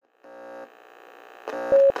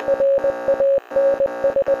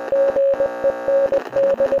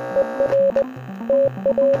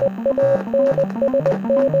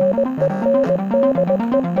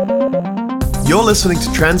You're listening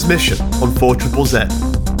to Transmission on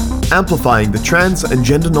 4ZZZ, amplifying the trans and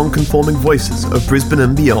gender non-conforming voices of Brisbane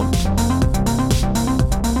and beyond.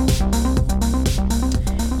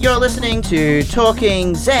 You're listening to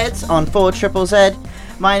Talking Zeds on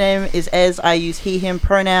 4ZZZ. My name is Ez. I use he, him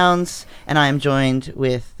pronouns, and I am joined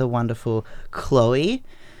with the wonderful Chloe.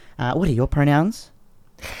 What are your pronouns?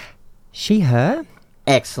 She, her.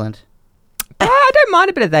 Excellent. I don't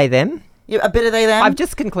mind a bit of they, them. A bit of they, them? I've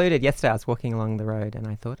just concluded yesterday. I was walking along the road and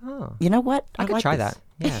I thought, you know what? I could like try this. that.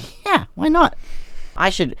 Yeah. Yeah, why not?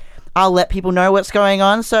 I'll let people know what's going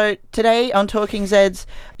on. So today on Talking Zeds,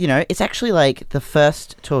 it's actually like the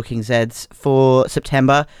first Talking Zeds for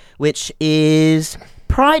September, which is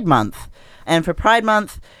Pride Month. And for Pride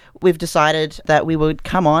Month, we've decided that we would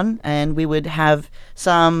come on and we would have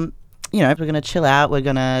some, we're going to chill out. We're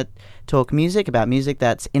going to talk about music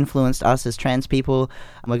that's influenced us as trans people.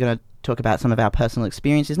 And we're going to talk about some of our personal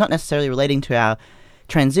experiences, not necessarily relating to our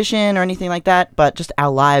transition or anything like that, but just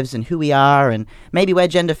our lives and who we are and maybe where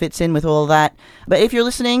gender fits in with all of that. But if you're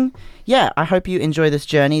listening, I hope you enjoy this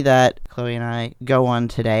journey that Chloe and I go on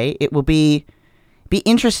today. It will be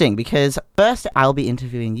interesting because first I'll be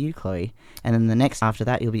interviewing you, Chloe, and then the next after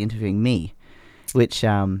that you'll be interviewing me, which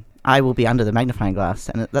I will be under the magnifying glass,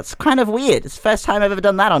 and that's kind of weird. It's the first time I've ever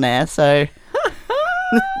done that on air, so...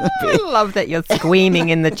 I love that you're squeaming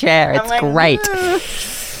in the chair. It's great.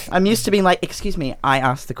 I'm used to being like, excuse me, I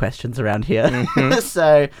ask the questions around here. Mm-hmm.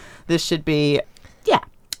 So this should be,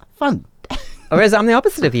 fun. Whereas I'm the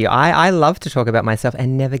opposite of you. I love to talk about myself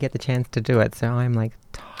and never get the chance to do it. So I'm like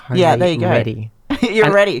totally there you go. ready.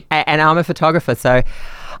 You're ready. And I'm a photographer, so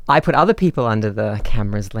I put other people under the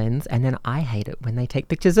camera's lens, and then I hate it when they take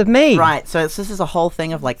pictures of me. Right. So this is a whole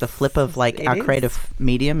thing of like the flip of like our creative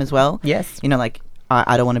medium as well. Yes. Like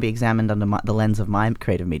I don't want to be examined under the lens of my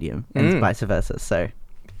creative medium and vice versa. So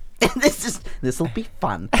this will be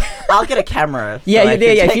fun. I'll get a camera.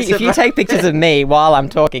 If you take pictures of me while I'm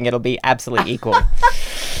talking, it'll be absolutely equal.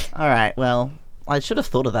 All right. Well, I should have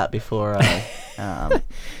thought of that before.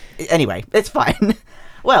 Anyway, it's fine.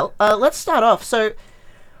 Well, let's start off. So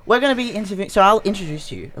we're going to be interviewing. So I'll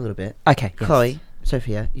introduce you a little bit. Okay. Yes. Cloe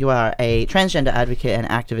Sophia, you are a transgender advocate and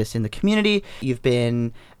activist in the community. You've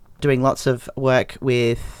been doing lots of work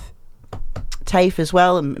with TAFE as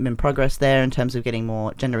well, and in progress there in terms of getting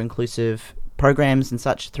more gender inclusive programs and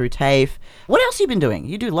such through TAFE. What else have you been doing?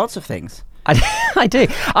 You do lots of things. I do.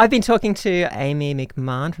 I've been talking to Amy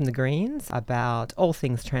McMahon from the Greens about all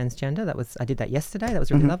things transgender. I did that yesterday. That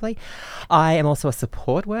was really lovely. I am also a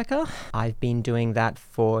support worker. I've been doing that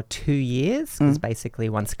for 2 years because basically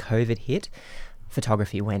once COVID hit,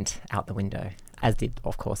 photography went out the window, as did,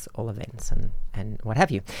 of course, all events and what have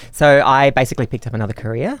you. So I basically picked up another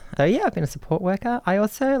career. So yeah, I've been a support worker. I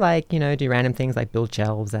also do random things like build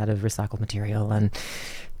shelves out of recycled material and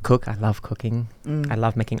cook. I love cooking. I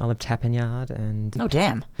love making olive tapenade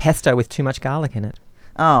and pesto with too much garlic in it.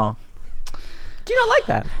 Oh. Do you not like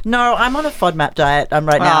that? No, I'm on a FODMAP diet right now,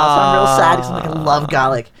 so I'm real sad because I love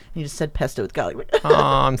garlic. And you just said pesto with garlic. Oh,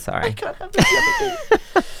 I'm sorry. I can't have the other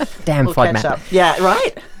thing. Damn FODMAP. Yeah,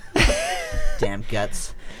 right? Damn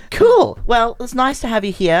guts. Cool. Well, it's nice to have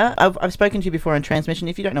you here. I've spoken to you before on Transmission.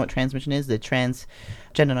 If you don't know what Transmission is, the trans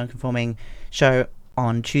gender non-conforming show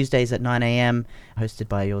on Tuesdays at 9 a.m, hosted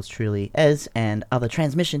by yours truly, Ez, and other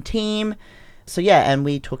Transmission team. So and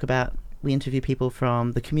we interview people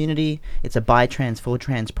from the community. It's a by trans for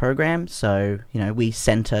trans program. So, we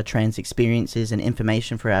center trans experiences and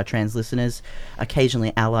information for our trans listeners.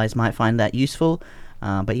 Occasionally allies might find that useful.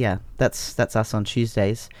 But that's us on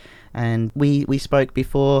Tuesdays. And we spoke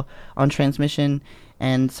before on Transmission.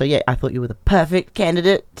 And so, I thought you were the perfect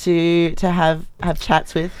candidate to have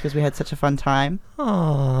chats with because we had such a fun time.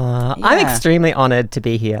 Oh, I'm extremely honoured to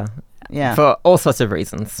be here. Yeah. For all sorts of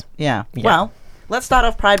reasons. Yeah. Well, let's start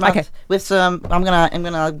off Pride Month with some. I'm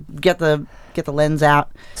gonna get the lens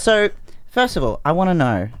out. So first of all, I want to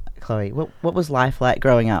know, Chloe, what was life like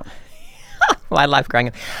growing up? My life growing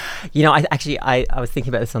up. I was thinking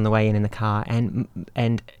about this on the way in the car, and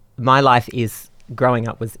my life growing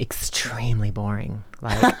up was extremely boring,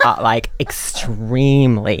 like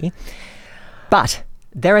extremely. But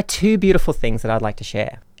there are two beautiful things that I'd like to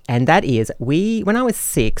share. And that is, when I was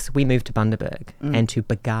 6, we moved to Bundaberg and to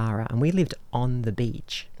Bargara, and we lived on the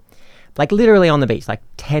beach. Like literally on the beach, like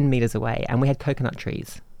 10 metres away. And we had coconut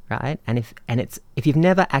trees, right? And if you've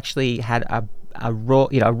never actually had a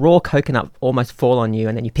raw coconut almost fall on you,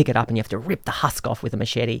 and then you pick it up and you have to rip the husk off with a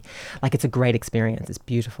machete. Like, it's a great experience. It's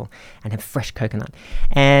beautiful, and have fresh coconut.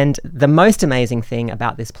 And the most amazing thing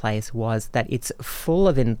about this place was that it's full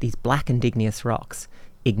of these black and igneous rocks.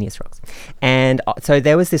 And so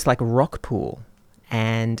there was this like rock pool,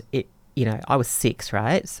 and I was 6,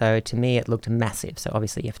 right? So to me, it looked massive. So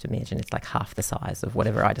obviously you have to imagine it's like half the size of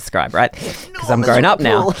whatever I describe, right? Because I'm grown up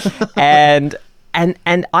now.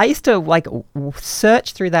 And I used to like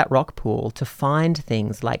search through that rock pool to find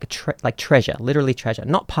things like treasure, literally treasure,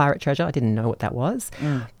 not pirate treasure. I didn't know what that was,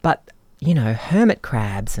 but hermit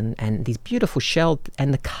crabs and these beautiful shells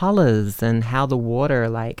and the colors and how the water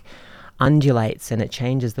like undulates and it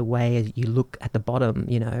changes the way you look at the bottom,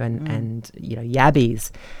 and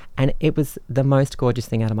yabbies. And it was the most gorgeous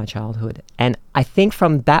thing out of my childhood. And I think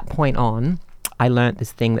from that point on, I learnt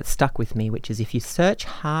this thing that stuck with me, which is if you search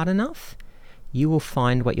hard enough, you will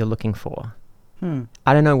find what you're looking for.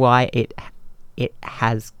 I don't know why it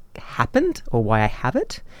has happened or why I have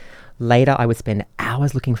it. Later, I would spend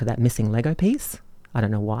hours looking for that missing Lego piece. I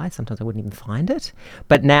don't know why. Sometimes I wouldn't even find it.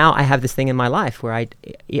 But now I have this thing in my life where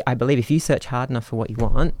I believe if you search hard enough for what you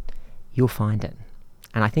want, you'll find it.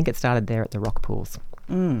 And I think it started there at the rock pools.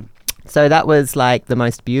 So that was like the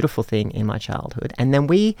most beautiful thing in my childhood. And then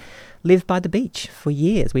we lived by the beach for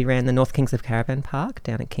years. We ran the North Kingscliff Caravan Park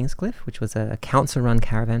down at Kingscliff, which was a council-run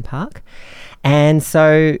caravan park. And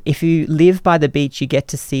so if you live by the beach, you get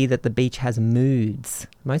to see that the beach has moods.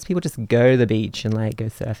 Most people just go to the beach and like go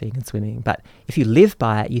surfing and swimming. But if you live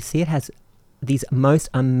by it, you see it has these most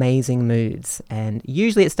amazing moods. And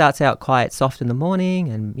usually it starts out quite soft in the morning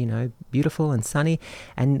and, beautiful and sunny.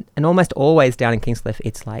 And almost always down in Kingscliff,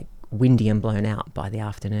 it's like windy and blown out by the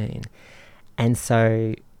afternoon. And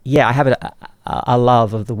so, yeah, I have a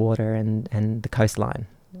love of the water and the coastline.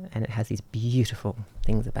 And it has these beautiful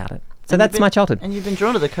things about it. So that's my childhood. And you've been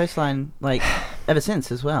drawn to the coastline, like, ever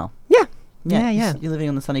since as well. Yeah. Yeah. You're living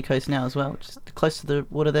on the sunny coast now as well, just close to the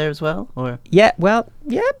water there as well, or? Yeah,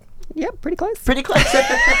 pretty close. Pretty close.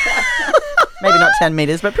 Maybe not 10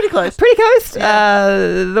 meters, but pretty close. Pretty close.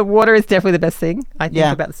 Yeah. The water is definitely the best thing, I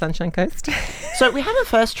think, about the Sunshine Coast. So we have a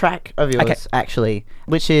first track of yours, actually,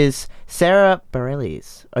 which is Sarah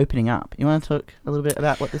Bareilles, Opening Up. You want to talk a little bit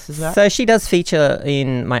about what this is about? So she does feature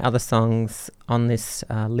in my other songs on this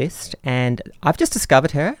list, and I've just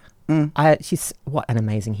discovered her. She's what an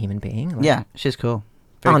amazing human being. Yeah, she's cool.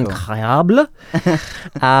 Very incroyable.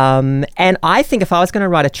 And I think if I was going to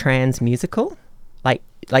write a trans musical,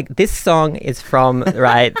 like this song is from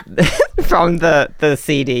from the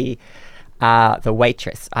CD, The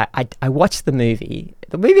Waitress. I watched the movie.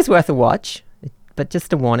 The movie's worth a watch, but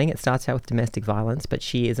just a warning: it starts out with domestic violence, but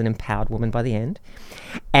she is an empowered woman by the end.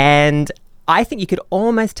 And I think you could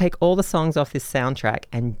almost take all the songs off this soundtrack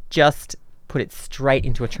and just put it straight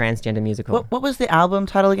into a transgender musical. What was the album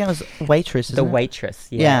title again? It was Waitress, The Waitress,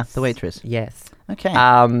 yes. Yeah, The Waitress. Yes.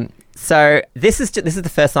 Okay. So this is the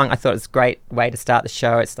first song. I thought it was a great way to start the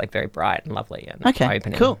show. It's like very bright and lovely and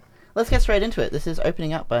opening. Cool. Let's get straight into it. This is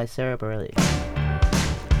Opening Up by Sarah Bareilles.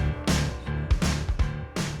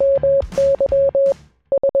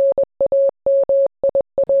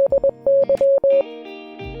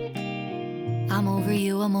 I'm over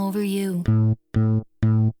you, I'm over you.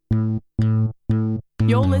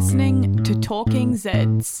 You're listening to Talking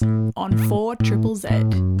Zeds on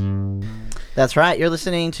 4ZZZ. That's right, you're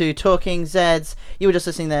listening to Talking Zeds. You were just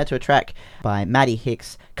listening there to a track by Maddie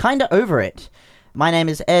Hicks, Kinda Over It. My name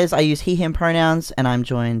is Ez, I use he, him pronouns, and I'm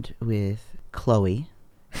joined with Chloe.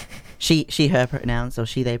 She, her pronouns, or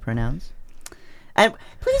she, they pronouns. And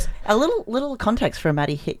please, a little context for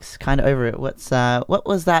Maddie Hicks, Kinda Over It. What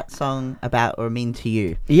was that song about or mean to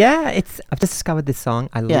you? Yeah, I've just discovered this song.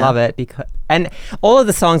 I love it and all of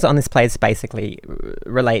the songs on this playlist basically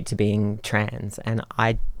relate to being trans, and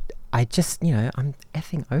I just, I'm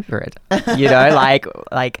effing over it.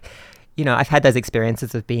 I've had those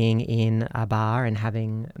experiences of being in a bar and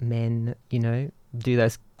having men, do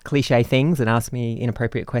those cliche things and ask me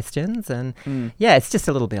inappropriate questions, and it's just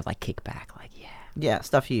a little bit of like kickback, Yeah,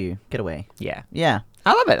 stuff you. Get away. Yeah. Yeah.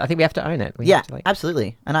 I love it. I think we have to own it.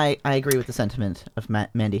 Absolutely. And I agree with the sentiment of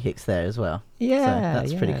Mandy Hicks there as well. Yeah. So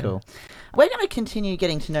that's pretty cool. We're going to continue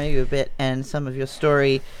getting to know you a bit and some of your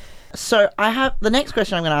story. So the next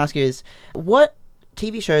question I'm going to ask you is, what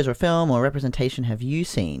TV shows or film or representation have you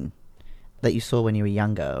seen that you saw when you were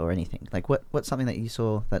younger or anything? Like what's something that you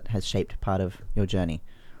saw that has shaped part of your journey?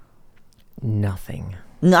 Nothing.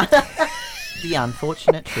 No. The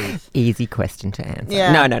unfortunate truth. Easy question to answer.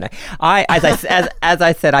 Yeah. No. As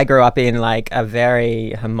I said, I grew up in like a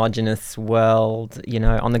very homogenous world.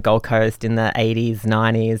 On the Gold Coast in the 80s,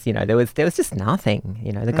 90s. There was just nothing.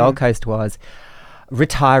 The Gold Coast was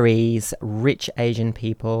retirees, rich Asian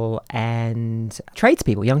people, and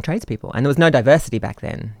tradespeople, young tradespeople. And there was no diversity back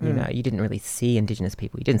then. You didn't really see Indigenous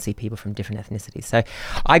people. You didn't see people from different ethnicities. So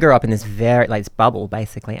I grew up in this this bubble,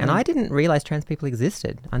 basically. And I didn't realize trans people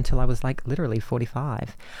existed until I was like literally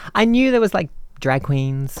 45. I knew there was like drag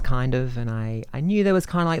queens kind of, and I knew there was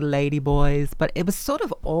kind of like lady boys, but it was sort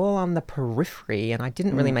of all on the periphery, and I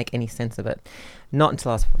didn't really make any sense of it. Not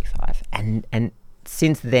until I was 45. And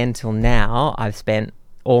since then till now, I've spent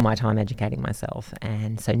all my time educating myself.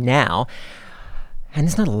 And so now, and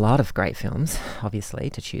there's not a lot of great films,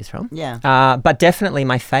 obviously, to choose from. Yeah. But definitely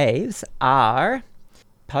my faves are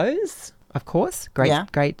Pose, of course.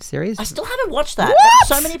 Great series. I still haven't watched that. What?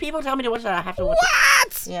 So many people tell me to watch that. I have to watch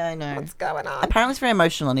it. Yeah, I know. What's going on? Apparently it's very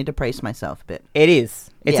emotional. I need to brace myself a bit. It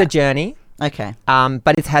is. It's Yeah. a journey. Okay.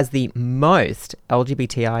 But it has the most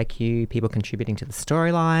LGBTIQ people contributing to the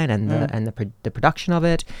storyline and the production of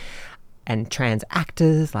it, and trans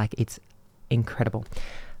actors. Like, it's incredible.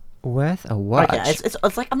 Worth a watch. Okay,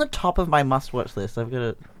 it's like on the top of my must-watch list. I've got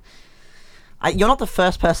to... You're not the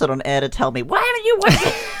first person on air to tell me, why haven't you watched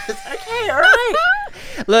it? It's okay, all right.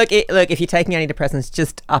 Look, if you're taking antidepressants,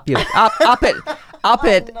 just up it.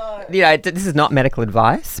 No. This is not medical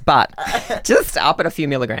advice, but just up it a few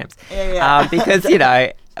milligrams. Yeah. Because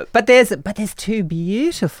but there's two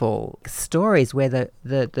beautiful stories where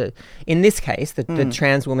the in this case the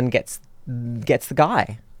trans woman gets the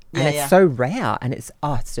guy. And it's so rare, and it's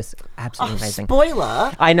just absolutely amazing.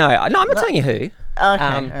 Spoiler. I know. No, I'm not telling you who. Okay, all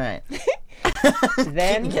right.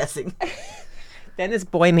 Then Keep guessing. Then there's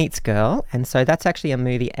Boy Meets Girl, and so that's actually a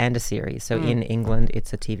movie and a series. So in England,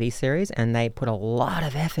 it's a TV series, and they put a lot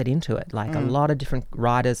of effort into it, like a lot of different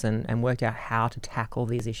writers, and worked out how to tackle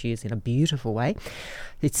these issues in a beautiful way.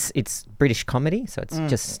 It's British comedy, so it's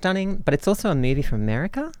just stunning, but it's also a movie from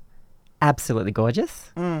America, absolutely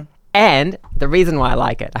gorgeous. And the reason why I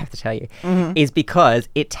like it, I have to tell you, is because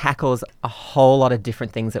it tackles a whole lot of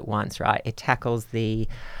different things at once, right? It tackles the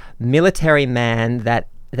military man that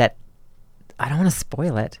I don't want to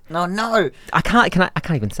spoil it. No. I can't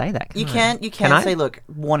even say that. You can can't say, look,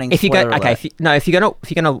 warning, if you go, spoiler okay, alert. if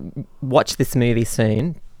you're gonna watch this movie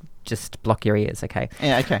soon, just block your ears, okay?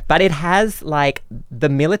 Yeah, okay. But it has like the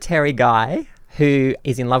military guy who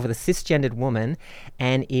is in love with a cisgendered woman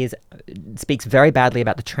and speaks very badly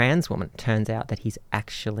about the trans woman. Turns out that he's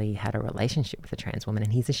actually had a relationship with a trans woman,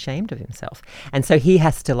 and he's ashamed of himself. And so he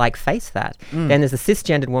has to like face that. Then there's a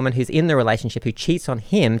cisgendered woman who's in the relationship who cheats on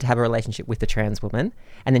him to have a relationship with the trans woman,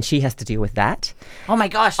 and then she has to deal with that. Oh my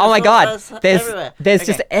gosh. Oh my God. There's Okay.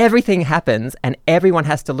 just everything happens, and everyone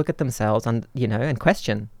has to look at themselves and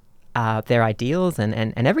question their ideals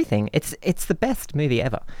and everything. It's the best movie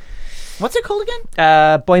ever. What's it called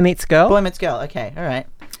again? Boy Meets Girl. Boy Meets Girl. Okay, all right.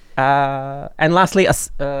 And lastly, a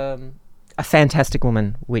Fantastic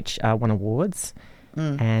Woman, which won awards.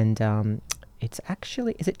 And it's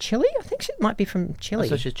actually, is it Chile? I think she might be from Chile.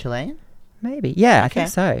 So she's Chilean? Maybe. Yeah, I Okay. think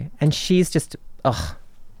so. And she's just,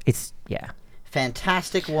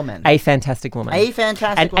 Fantastic woman. a fantastic woman. A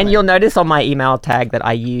fantastic woman. And you'll notice on my email tag that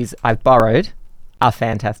I've borrowed a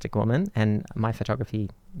fantastic woman, and my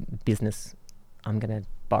photography business, I'm going to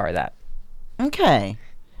borrow that. Okay.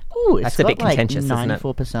 Ooh, it's That's a got bit contentious, like isn't it?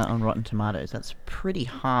 94% on Rotten Tomatoes. That's pretty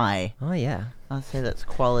high. Oh, yeah. I'd say that's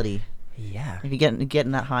quality. Yeah. If you're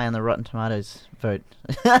getting that high on the Rotten Tomatoes vote,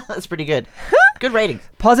 that's pretty good. Good ratings.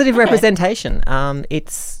 Positive Okay. representation.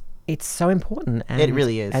 It's so important. And, It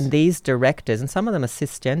really is. And these directors, and some of them are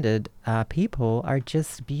cisgendered people, are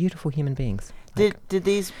just beautiful human beings. Did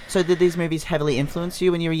these movies heavily influence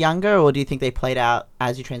you when you were younger, or do you think they played out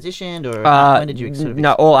as you transitioned, or when did you sort of...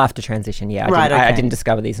 No, all after transition, yeah. Right, I okay. didn't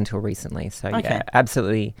discover these until recently. So, Okay. yeah,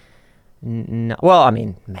 absolutely. No. Well, I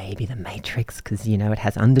mean, maybe The Matrix, because, it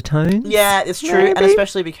has undertones. Yeah, it's true, and Maybe.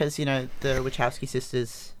 especially because, the Wachowski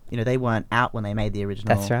sisters, they weren't out when they made the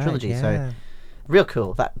original That's right, trilogy, yeah. so real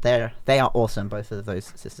cool. They are awesome. Both of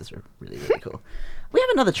those sisters are really, really cool. We have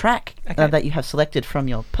another track that you have selected from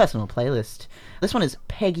your personal playlist. This one is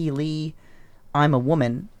Peggy Lee, I'm a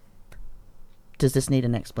Woman. Does this need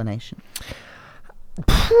an explanation?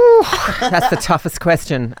 That's the toughest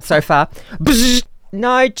question so far.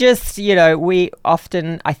 No, just, we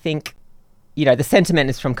often, I think, the sentiment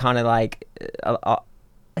is from kind of like,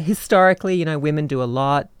 historically, women do a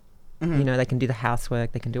lot. They can do the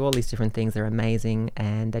housework, they can do all these different things. They're amazing,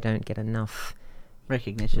 and they don't get enough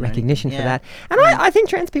recognition for that. And I think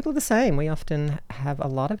trans people are the same. We often have a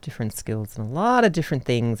lot of different skills and a lot of different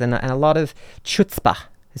things and a lot of chutzpah.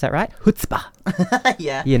 Is that right? Chutzpah.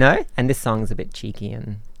 Yeah. You know? And this song's a bit cheeky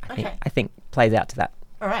and I think plays out to that.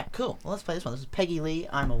 All right, cool. Well, let's play this one. This is Peggy Lee,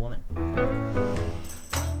 I'm a Woman.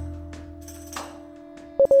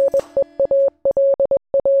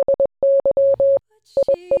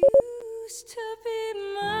 She used to be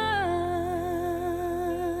mine.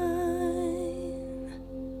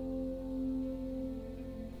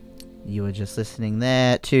 You were just listening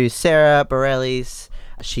there to Sarah Bareilles'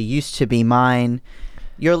 She Used to Be Mine.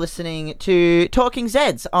 You're listening to Talking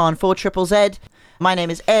Zeds on 4ZZZ. My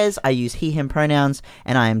name is Ez. I use he, him pronouns,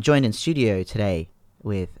 and I am joined in studio today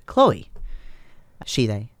with Cloe, she,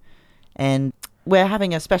 they. And we're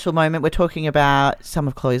having a special moment. We're talking about some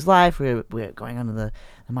of Chloe's life. We're going under the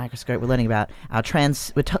microscope. We're learning about our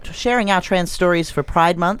trans... We're sharing our trans stories for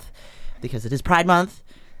Pride Month, because it is Pride Month.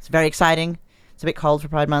 It's very exciting. It's a bit cold for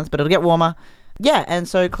Pride Month, but it'll get warmer. Yeah, and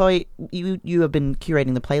so Chloe, you have been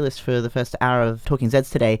curating the playlist for the first hour of Talking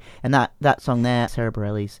Zeds today, and that song there, Sarah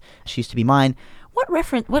Bareilles' She Used to Be Mine. What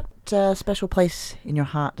special place in your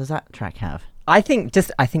heart does that track have? I think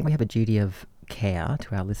we have a duty of care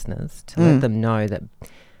to our listeners to let them know that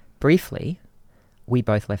briefly we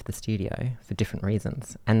both left the studio for different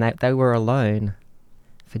reasons, and that they were alone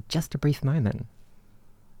for just a brief moment.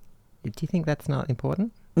 Do you think that's not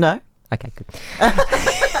important? No. Okay, good.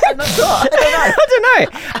 I'm not sure. I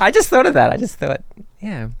don't know. I just thought of that. I just thought,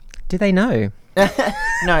 yeah. Do they know?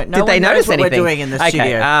 No. Did they notice what anything? we're doing in the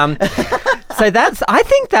studio. So I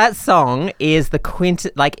think that song is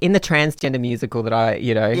the like in the transgender musical that I,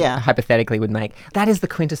 hypothetically would make. That is the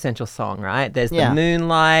quintessential song, right? There's the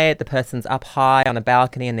moonlight, the person's up high on a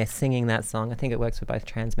balcony and they're singing that song. I think it works for both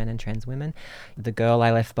trans men and trans women. The girl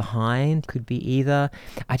I left behind could be either.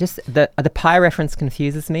 The pie reference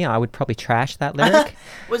confuses me. I would probably trash that lyric.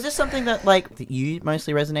 Was this something that you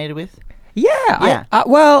mostly resonated with? Yeah.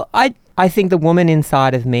 I think the woman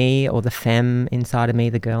inside of me, or the femme inside of me,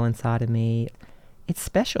 the girl inside of me, it's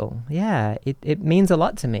special. Yeah, it means a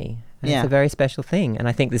lot to me. And it's a very special thing. And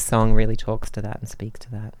I think this song really talks to that and speaks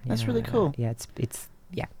to that. That's really cool. Yeah, it's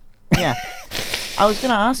yeah. Yeah. I was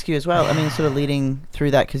going to ask you as well, I mean, sort of leading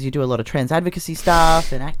through that, because you do a lot of trans advocacy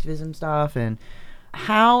stuff and activism stuff, and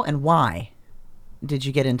how and why did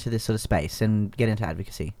you get into this sort of space and get into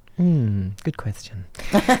advocacy? Good question.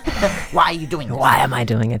 Why are you doing this? Why am I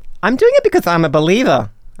doing it? I'm doing it because I'm a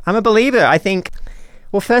believer. I think,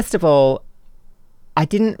 well, first of all, I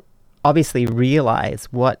didn't obviously realize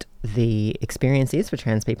what the experience is for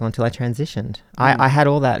trans people until I transitioned. I had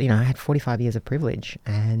all that, I had 45 years of privilege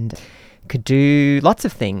and could do lots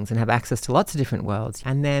of things and have access to lots of different worlds.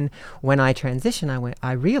 And then when I transitioned,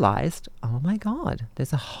 I realized, oh my God,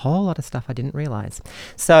 there's a whole lot of stuff I didn't realize.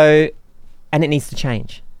 So, and it needs to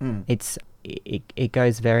change. It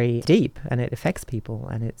goes very deep and it affects people,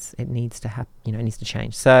 and it needs to it needs to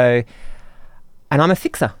change. So, and I'm a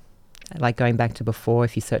fixer. Like going back to before,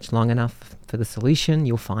 if you search long enough for the solution,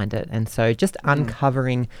 you'll find it. And so just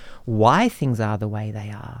uncovering why things are the way they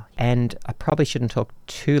are. And I probably shouldn't talk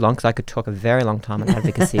too long, because I could talk a very long time on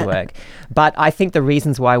advocacy work. But I think the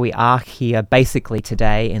reasons why we are here basically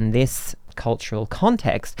today in this cultural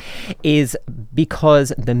context is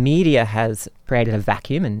because the media has created a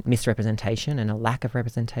vacuum and misrepresentation and a lack of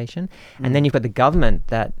representation. And then you've got the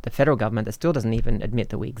federal government that still doesn't even admit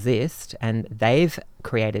that we exist, and they've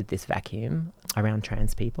created this vacuum around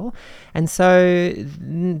trans people. And so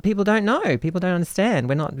people don't know, people don't understand.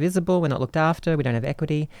 We're not visible, we're not looked after, we don't have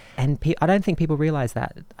equity. And I don't think people realize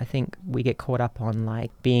that. I think we get caught up on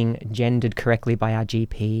being gendered correctly by our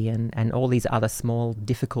GP and all these other small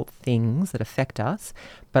difficult things that affect us.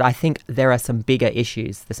 But I think there are some bigger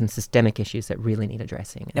issues. There's some systemic issues that really need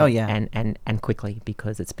addressing. And quickly,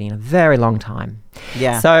 because it's been a very long time.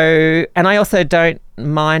 Yeah. So, and I also don't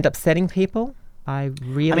mind upsetting people. I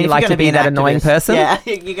really like to be that annoying person. Yeah,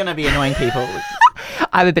 you're going to be annoying people.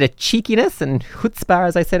 I have a bit of cheekiness and chutzpah,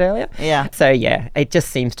 as I said earlier. Yeah. So, yeah, it just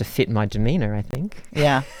seems to fit my demeanour, I think.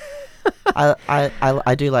 Yeah.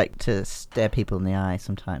 I do like to stare people in the eye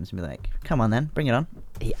sometimes and be like, come on then, bring it on.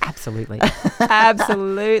 Yeah, absolutely.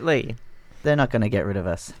 Absolutely. They're not going to get rid of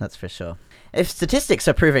us, that's for sure. If statistics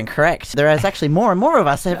are proven correct, there is actually more and more of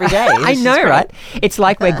us every day. I know, right? It's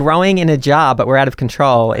like we're growing in a jar, but we're out of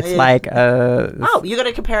control. It's like... Oh, you got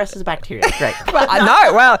to compare us as bacteria. Great.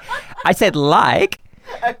 I said like...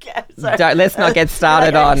 Okay, sorry. Let's not get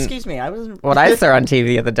started on... Excuse me, I wasn't... What I saw on TV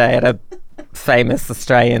the other day at a famous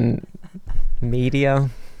Australian media...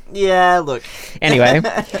 Yeah, look. Anyway.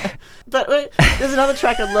 But wait, there's another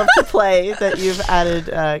track I'd love to play that you've added,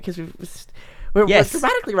 because We're Yes.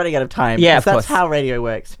 dramatically running out of time. Yeah, 'cause of that's course. how radio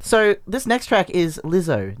works. So this next track is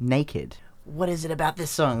Lizzo, Naked. What is it about this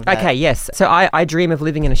song? that- Okay, yes. So I dream of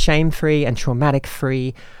living in a shame-free and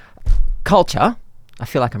traumatic-free culture. I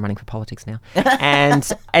feel like I'm running for politics now. And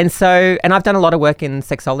I've done a lot of work in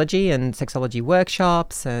sexology and sexology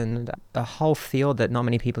workshops and a whole field that not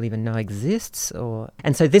many people even know exists.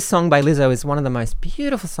 And so this song by Lizzo is one of the most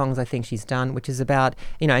beautiful songs I think she's done, which is about,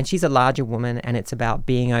 and she's a larger woman, and it's about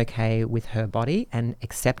being okay with her body and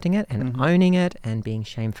accepting it and owning it and being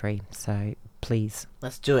shame-free. So please,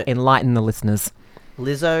 Let's do it. enlighten the listeners.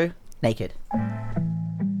 Lizzo, Naked.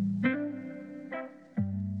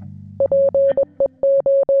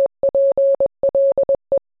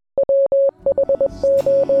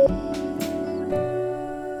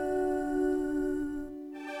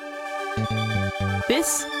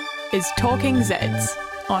 This is Talking Zeds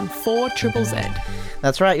on 4ZZZ.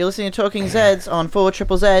 That's right. You're listening to Talking Zeds on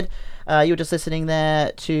 4ZZZ. You were just listening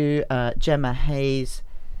there to Gemma Hayes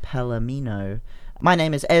Palomino. My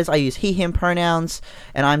name is Ez. I use he, him pronouns,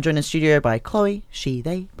 and I'm joined in studio by Chloe, she,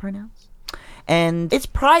 they pronouns. And it's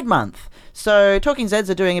Pride Month. So Talking Zeds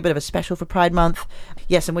are doing a bit of a special for Pride Month.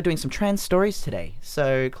 Yes, and we're doing some trans stories today.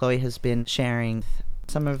 So Chloe has been sharing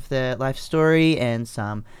some of their life story and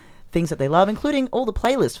some things that they love, including all the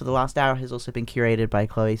playlists for the last hour has also been curated by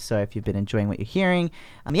Chloe. So if you've been enjoying what you're hearing,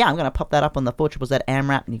 I'm going to pop that up on the 4ZZZ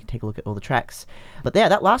AMRAP and you can take a look at all the tracks. But yeah,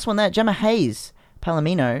 that last one there, Gemma Hayes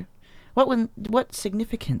Palomino, what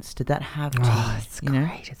significance did that have to you? It's You know?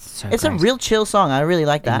 great. It's so It's great. a real chill song. I really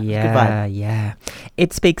like that. It's a good vibe. Yeah.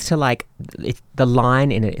 It speaks to the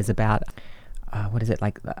line in it is about, what is it?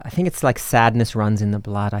 I think it's like sadness runs in the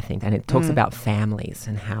blood, I think. And it talks about families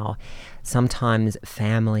and how sometimes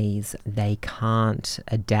families, they can't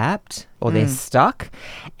adapt or they're stuck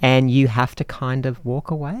and you have to kind of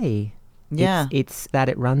walk away. Yeah. It's that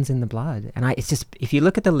it runs in the blood. And it's just, if you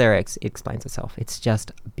look at the lyrics, it explains itself. It's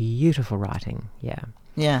just beautiful writing. Yeah.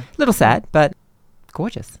 Yeah. A little sad, but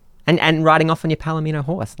gorgeous. And riding off on your Palomino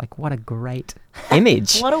horse. Like, what a great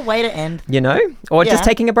image. What a way to end. Or Yeah. just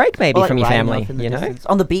taking a break maybe Or, like, from your riding family, off in the distance.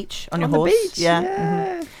 On the beach, on your On the horse. beach, Yeah.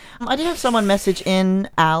 yeah. I did have someone message in,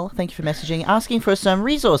 Al, thank you for messaging, asking for some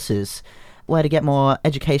resources, where to get more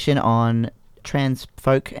education on trans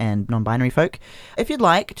folk and non-binary folk. If you'd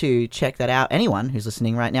like to check that out, anyone who's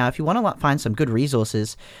listening right now, if you want to find some good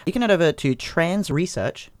resources, you can head over to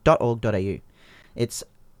transresearch.org.au. It's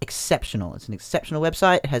exceptional. It's an exceptional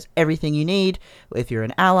website. It has everything you need. If you're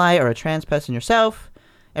an ally or a trans person yourself,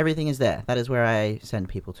 everything is there. That is where I send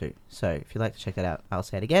people to. So if you'd like to check that out, I'll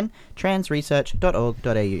say it again,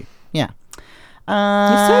 transresearch.org.au. Yeah.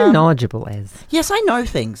 You're so knowledgeable, Ez. Yes, I know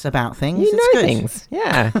things about things. You It's know good. things.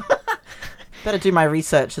 Yeah. Better do my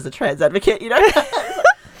research as a trans advocate,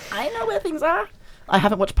 I know where things are. I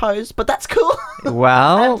haven't watched Pose, but that's cool.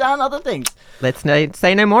 Well, I've done other things. let's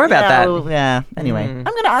say no more about that. Well, yeah. Anyway, I'm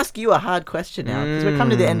going to ask you a hard question now because we're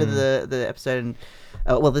coming to the end of the episode. And,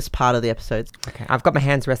 this part of the episodes. Okay, I've got my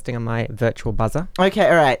hands resting on my virtual buzzer. Okay,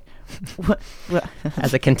 all right. As a I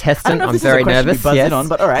don't contestant, know if I'm this very is a question nervous. we buzzed Yes. in on,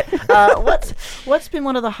 but all right. What's been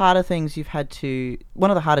one of the harder things you've had to, one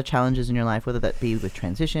of the harder challenges in your life, whether that be with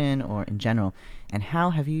transition or in general, and how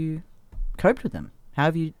have you coped with them? How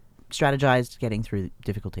have you strategized getting through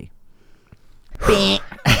difficulty?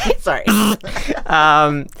 Sorry.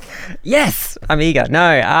 Yes, I'm eager.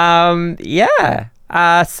 No.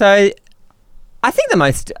 Yeah. So I think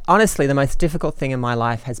the most difficult thing in my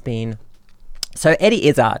life has been, so Eddie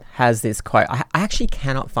Izzard has this quote. I actually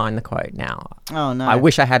cannot find the quote now. Oh, no. I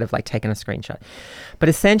wish I had taken a screenshot. But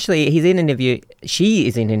essentially, he's in an interview. She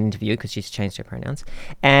is in an interview because she's changed her pronouns.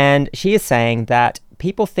 And she is saying that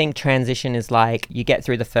people think transition is like you get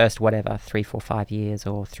through the first 3, 4, 5 years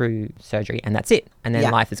or through surgery and that's it. And then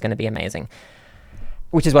life is going to be amazing,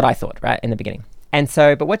 which is what I thought, right, in the beginning. And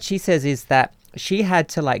so, but what she says is that she had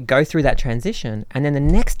to go through that transition, and then the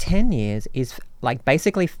next 10 years is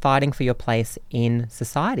basically fighting for your place in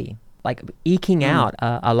society, eking out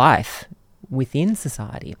a life within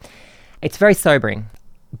society. It's very sobering,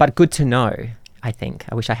 but good to know, I think.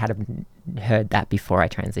 I wish I had heard that before I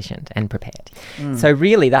transitioned and prepared. So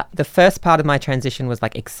really, the first part of my transition was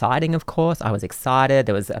exciting, of course. I was excited.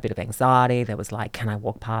 There was a bit of anxiety. There was can I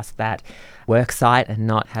walk past that work site and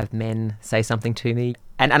not have men say something to me?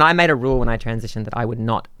 And I made a rule when I transitioned that I would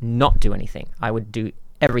not do anything. I would do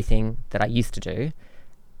everything that I used to do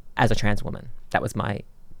as a trans woman. That was my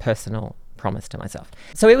personal promise to myself.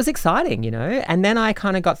 So it was exciting, and then I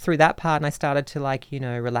kind of got through that part and I started to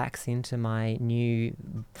relax into my new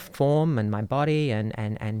form and my body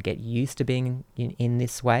and get used to being in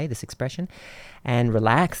this way, this expression, and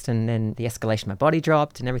relaxed, and then the escalation of my body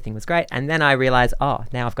dropped and everything was great. And then I realized,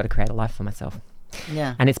 now I've got to create a life for myself.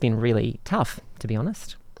 Yeah. And it's been really tough, to be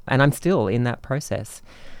honest. And I'm still in that process.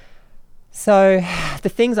 So the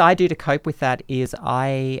things I do to cope with that is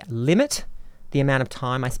I limit the amount of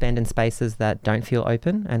time I spend in spaces that don't feel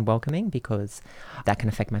open and welcoming, because that can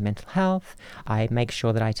affect my mental health. I make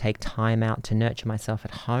sure that I take time out to nurture myself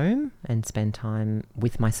at home and spend time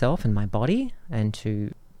with myself and my body, and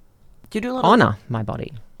to Do you do a lot honor my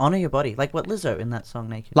body. Honor your body, like what Lizzo in that song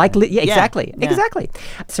Naked. Exactly. Yeah. Exactly.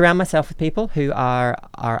 Surround myself with people who are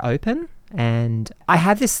open. And I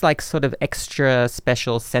have this sort of extra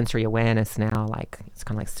special sensory awareness now, it's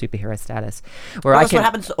kind of like superhero status, where That's what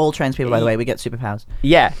happens to all trans people, by the way. We get superpowers.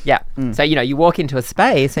 Yeah. So, you walk into a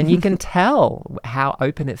space and you can tell how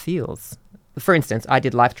open it feels. For instance, I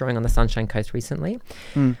did life drawing on the Sunshine Coast recently.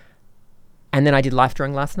 And then I did life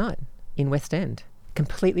drawing last night in West End.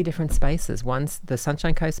 Completely different spaces. Once the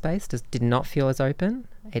Sunshine Coast space did not feel as open.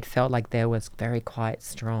 It felt like there was very quite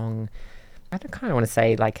strong, I don't kind of want to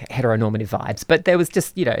say heteronormative vibes, but there was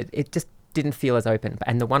just, it just didn't feel as open.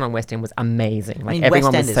 And the one on West End was amazing.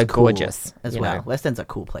 Everyone was so gorgeous as well. West End's a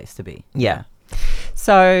cool place to be. Yeah.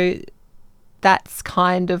 So that's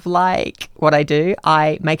kind of what I do.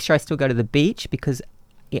 I make sure I still go to the beach, because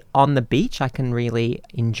on the beach I can really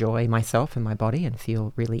enjoy myself and my body and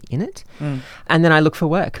feel really in it. And then I look for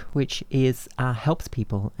work which is helps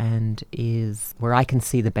people and is where I can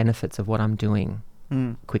see the benefits of what I'm doing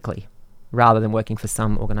quickly, rather than working for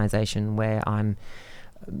some organization where I'm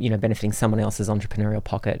benefiting someone else's entrepreneurial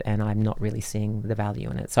pocket and I'm not really seeing the value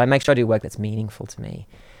in it. So I make sure I do work that's meaningful to me.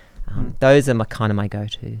 Those are my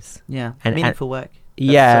go-tos. Yeah. And meaningful work.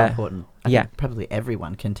 That's so important. I think probably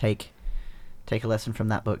everyone can take a lesson from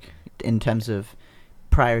that book in terms of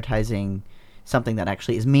prioritizing something that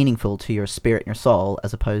actually is meaningful to your spirit and your soul,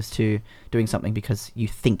 as opposed to doing something because you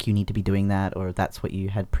think you need to be doing that, or that's what you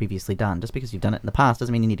had previously done. Just because you've done it in the past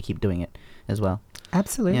doesn't mean you need to keep doing it as well.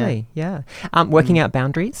 Absolutely, yeah. Working out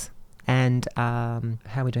boundaries, and how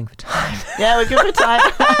are we doing for time? Yeah, we're good for time.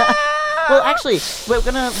 Well, actually, we're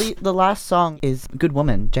gonna the last song is "Good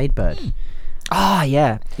Woman," Jade Bird. Oh,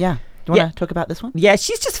 yeah. Yeah. Do you want to talk about this one? Yeah,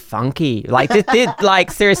 she's just funky.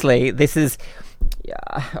 Seriously, this is...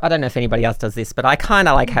 I don't know if anybody else does this, but I kind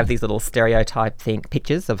of have these little stereotype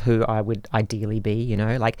pictures of who I would ideally be,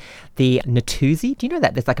 the Natuzzi. Do you know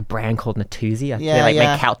that there's a brand called Natuzzi? Yeah, they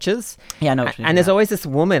make couches. Yeah, I know. And there's always this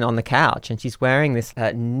woman on the couch, and she's wearing this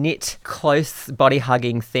knit, close body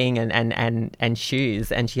hugging thing and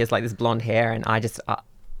shoes, and she has this blonde hair, and I just.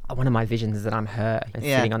 One of my visions is that I'm her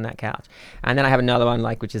sitting on that couch. And then I have another one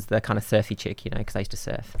which is the kind of surfy chick, because I used to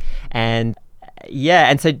surf. And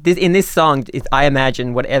and so in this song, I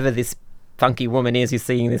imagine whatever this funky woman is who's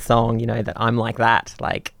singing this song, that I'm like that.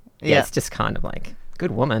 It's just kind of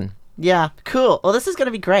good woman. Yeah, cool. Well, this is going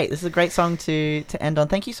to be great. This is a great song to end on.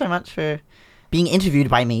 Thank you so much for being interviewed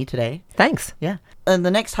by me today. Thanks. Yeah. In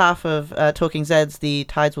the next half of Talking Zeds, the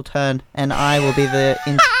tides will turn and I will be the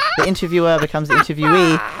interviewer becomes the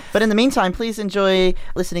interviewee. But in the meantime, please enjoy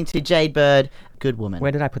listening to Jade Bird, Good Woman.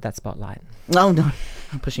 Where did I put that spotlight? Oh, no.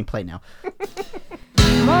 I'm pushing play now.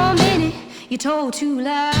 One minute you told 2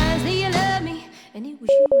 lies that you love me, and it was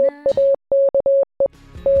you and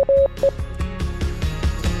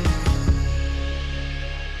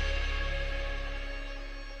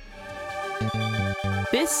I.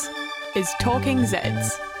 This is Talking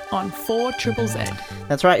Zeds on 4ZZZ.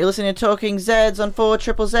 That's right, you're listening to Talking Zeds on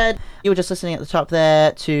 4ZZZ. You were just listening at the top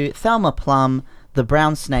there to Thelma Plum, The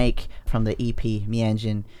Brown Snake from the EP Me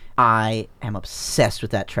Engine. I am obsessed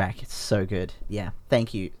with that track. It's so good. Yeah,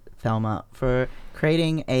 thank you, Thelma, for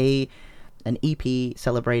creating an EP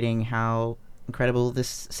celebrating how incredible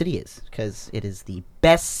this city is, because it is the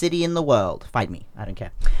best city in the world. Fight me, I don't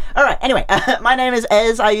care. All right, anyway, my name is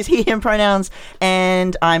Ez. I use he, him pronouns,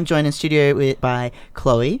 and I'm joined in studio by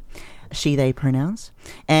Chloe, she, they pronouns.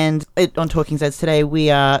 And on Talking Zeds today, we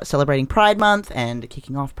are celebrating Pride Month and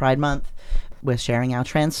kicking off Pride Month. We're sharing our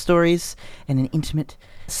trans stories in an intimate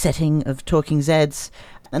setting of Talking Zeds.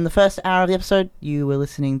 In the first hour of the episode, you were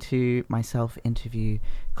listening to myself interview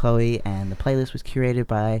Chloe, and the playlist was curated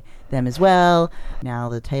by them as well. Now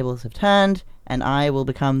the tables have turned, and I will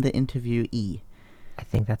become the interviewee. I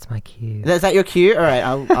think that's my cue. Is that your cue? All right,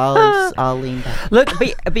 I'll lean back. Look,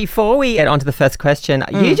 before we get on to the first question,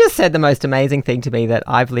 you just said the most amazing thing to me that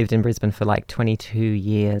I've lived in Brisbane for like 22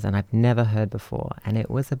 years and I've never heard before. And it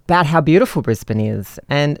was about how beautiful Brisbane is,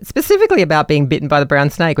 and specifically about being bitten by the brown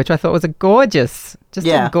snake, which I thought was a gorgeous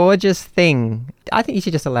thing. I think you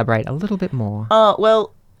should just elaborate a little bit more. Oh,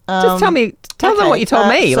 well... just tell them what you told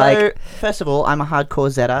me. So, first of all, I'm a hardcore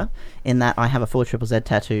Zedder in that I have a 4ZZZ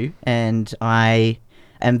tattoo, and I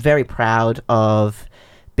am very proud of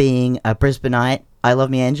being a Brisbaneite. I love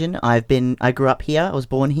me engine. I grew up here. I was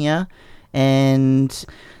born here, and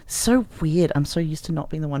so weird. I'm so used to not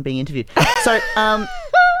being the one being interviewed. So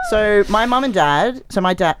my mum and dad. So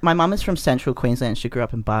my mum is from Central Queensland. She grew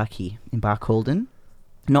up in Barkey, in Barcaldine.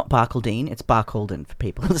 Not Barcaldine, it's Barcaldine for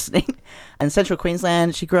people listening. And Central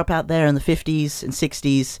Queensland, she grew up out there in the 50s and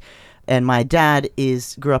 60s. And my dad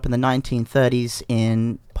grew up in the 1930s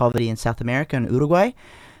in poverty in South America and Uruguay,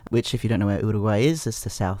 which, if you don't know where Uruguay is, it's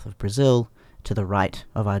the south of Brazil, to the right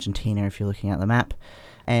of Argentina if you're looking at the map.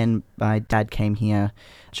 And my dad came here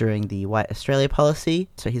during the White Australia policy,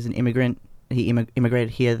 so he's an immigrant. He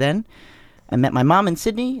immigrated here then. I met my mum in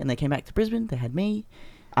Sydney, and they came back to Brisbane. They had me.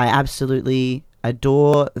 I absolutely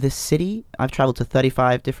adore this city. I've traveled to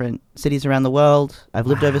 35 different cities around the world. I've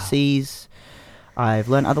lived overseas. I've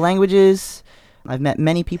learned other languages. I've met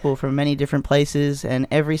many people from many different places, and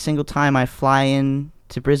every single time I fly in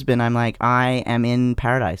to Brisbane, I'm like, I am in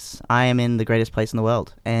paradise. I am in the greatest place in the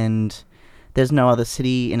world, and there's no other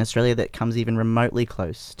city in Australia that comes even remotely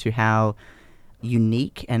close to how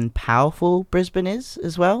unique and powerful Brisbane is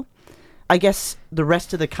as well. I guess the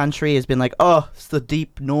rest of the country has been like, oh, it's the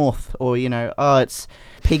deep north, or, oh, it's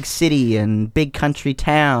Pig City and big country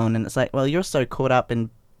town. And it's like, well, you're so caught up in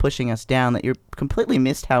pushing us down that you're completely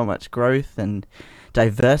missed how much growth and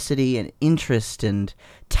diversity and interest and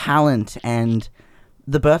talent and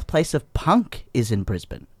the birthplace of punk is in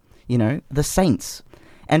Brisbane. The Saints.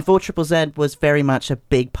 And 4ZZZ was very much a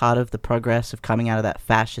big part of the progress of coming out of that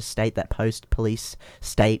fascist state, that post-police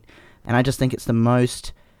state. And I just think it's the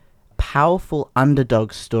most powerful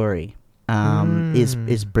underdog story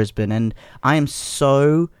is Brisbane, and I am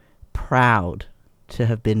so proud to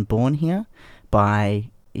have been born here by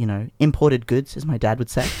imported goods, as my dad would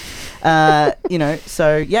say.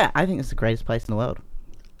 So yeah, I think it's the greatest place in the world.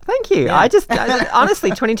 Thank you. Yeah. Honestly,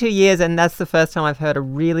 22 years, and that's the first time I've heard a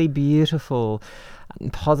really beautiful,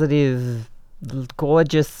 positive,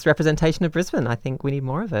 gorgeous representation of Brisbane. I think we need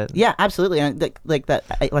more of it. Yeah, absolutely. And like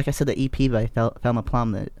I said, the EP by Thelma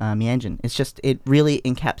Plum, the Me Engine, it really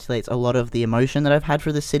encapsulates a lot of the emotion that I've had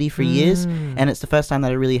for the city for years, and it's the first time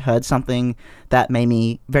that I really heard something that made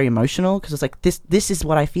me very emotional, because it's like, this is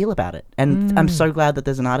what I feel about it, and I'm so glad that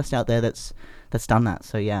there's an artist out there that's done that.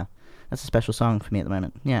 So yeah, that's a special song for me at the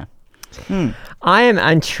moment. Yeah. I am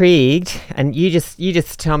intrigued, and you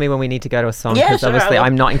just tell me when we need to go to a song, Yeah, because sure, obviously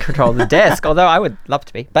I'm not in control of the desk, although I would love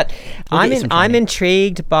to be. But We'll get you some I'm training.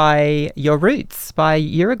 intrigued by your roots, by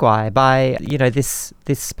Uruguay, by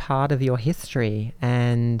this part of your history,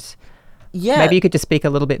 and Yeah. maybe you could just speak a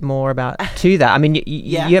little bit more about to that. I mean,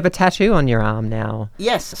 you have a tattoo on your arm now.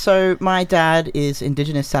 Yes, so my dad is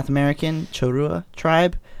indigenous South American, Chorua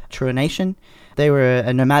tribe, Chorua Nation. They were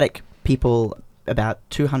a nomadic people about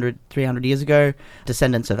 200, 300 years ago,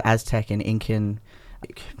 descendants of Aztec and Incan,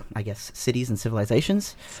 I guess, cities and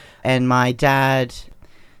civilizations. And my dad,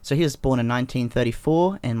 so he was born in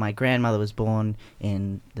 1934, and my grandmother was born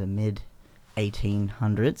in the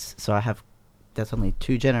mid-1800s. So that's only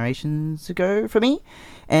 2 generations ago for me.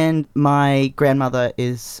 And my grandmother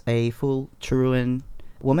is a full Choruan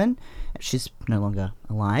woman. She's no longer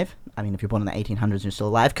alive. I mean, if you're born in the 1800s and you're still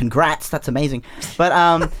alive, congrats, that's amazing.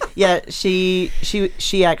 But yeah, she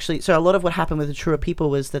actually, so a lot of what happened with the Chorua people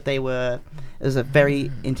was that it was a very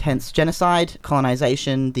intense genocide,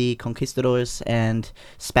 colonization, the conquistadors and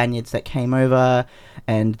Spaniards that came over,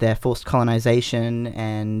 and their forced colonization,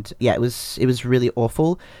 and yeah, it was really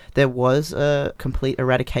awful. There was a complete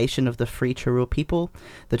eradication of the free Chorua people,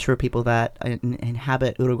 the Chorua people that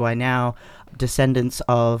inhabit Uruguay now, descendants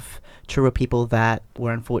of Chorua people that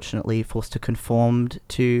were unfortunately forced to conform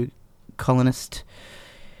to colonist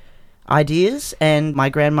ideas, and my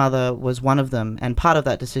grandmother was one of them, and part of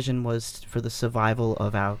that decision was for the survival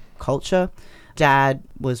of our culture. Dad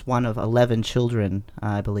was one of 11 children,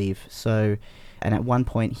 I believe, so, and at one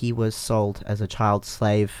point he was sold as a child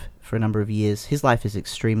slave for a number of years. His life is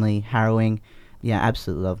extremely harrowing. Yeah,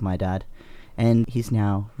 absolutely love my dad. And he's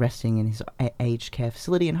now resting in his aged care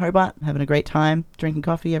facility in Hobart, having a great time, drinking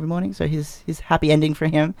coffee every morning. So his happy ending for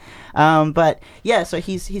him. But yeah, so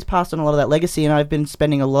he's passed on a lot of that legacy, and I've been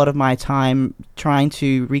spending a lot of my time trying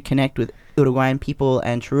to reconnect with Uruguayan people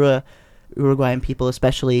and Trua Uruguayan people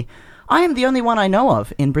especially. I am the only one I know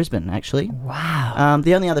of in Brisbane, actually. Wow.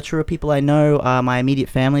 The only other Trua people I know are my immediate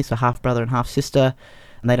family, so half brother and half sister,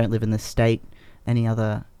 and they don't live in this state. Any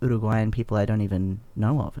other Uruguayan people I don't even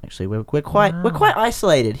know of, actually. We're quite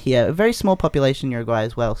isolated here. A very small population in Uruguay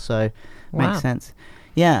as well, so makes sense.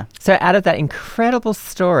 Yeah. So out of that incredible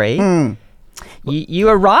story, you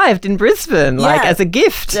arrived in Brisbane like as a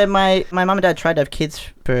gift. So my mum and dad tried to have kids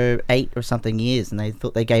for 8 or something years, and they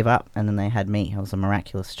thought they gave up, and then they had me. I was a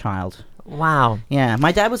miraculous child. Wow. Yeah,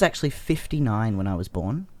 my dad was actually 59 when I was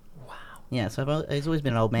born. Wow. Yeah, so he's always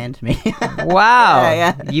been an old man to me. Wow.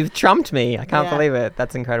 Yeah. You've trumped me. I can't believe it.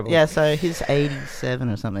 That's incredible. Yeah, so he's 87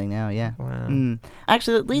 or something now, yeah. Wow.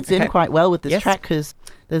 Actually, it leads in quite well with this track because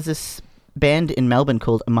there's this band in Melbourne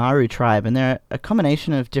called Amaru Tribe, and they're a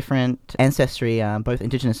combination of different ancestry, both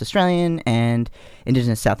Indigenous Australian and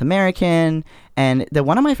Indigenous South American, and they're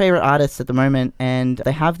one of my favorite artists at the moment, and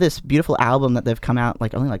they have this beautiful album that they've come out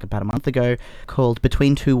only about a month ago called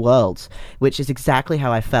Between Two Worlds, which is exactly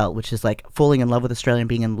how I felt, which is like falling in love with Australia and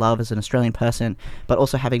being in love as an Australian person, but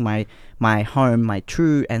also having my home, my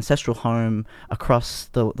true ancestral home across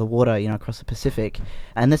the water, across the Pacific.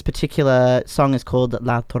 And this particular song is called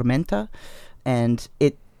La Tormenta, and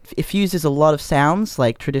it fuses a lot of sounds,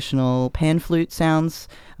 like traditional pan flute sounds.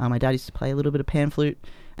 My dad used to play a little bit of pan flute,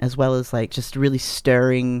 as well as just really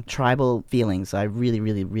stirring tribal feelings. I really,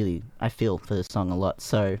 really, really, I feel for this song a lot.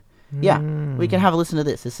 So yeah, we can have a listen to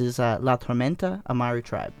this. This is La Tormenta, Amaru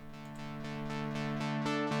Tribe.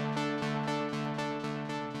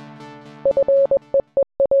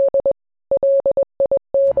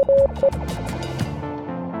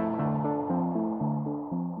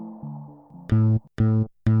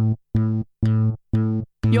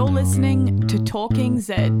 You're listening to Talking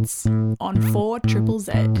Zeds on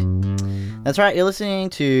 4ZZZ. That's right, you're listening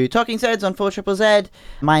to Talking Zeds on 4ZZZ.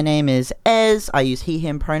 My name is Ez. I use he,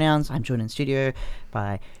 him pronouns. I'm joined in studio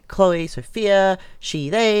by Cloe Sophia, she,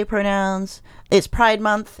 they pronouns. It's Pride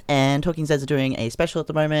Month, and Talking Zeds are doing a special at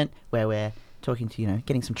the moment where we're talking to,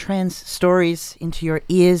 getting some trans stories into your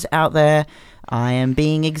ears out there. I am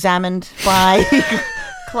being examined by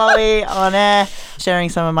Cloe on air, sharing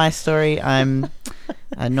some of my story. I'm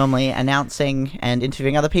normally announcing and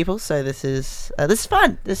interviewing other people, so this is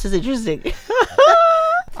fun. This is interesting.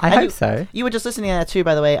 I hope so. You were just listening to that too,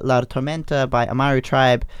 by the way. La Tormenta by Amaru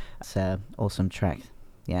Tribe. It's an awesome track.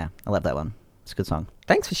 Yeah, I love that one. It's a good song.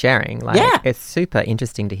 Thanks for sharing. It's super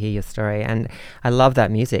interesting to hear your story, and I love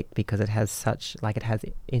that music because it has it has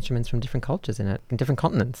instruments from different cultures in it, and different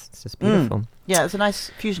continents. It's just beautiful. Yeah, it's a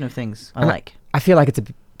nice fusion of things. I like. I feel like it's a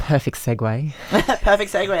perfect segue.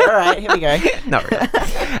 Perfect segue. All right, here we go. Not really.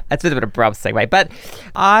 It's a bit of an abrupt segue, but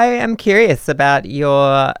I am curious about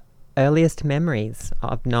your earliest memories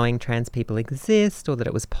of knowing trans people exist, or that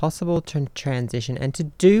it was possible to transition and to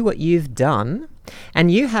do what you've done.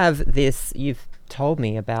 And you have this, you've told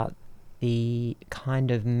me about the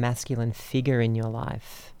kind of masculine figure in your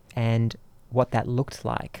life and what that looked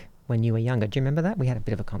like when you were younger. Do you remember that? We had a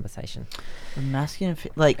bit of a conversation. A masculine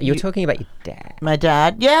you were talking about your dad. My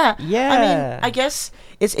dad? Yeah. Yeah. I mean, I guess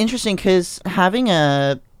it's interesting because having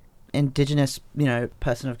a Indigenous,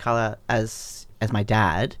 person of color as my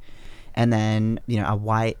dad, and then, a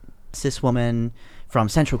white cis woman from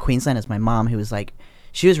central Queensland as my mom, who was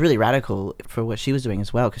she was really radical for what she was doing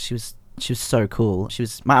as well, because she was so cool.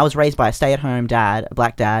 I was raised by a stay-at-home dad, a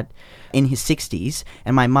black dad, in his 60s,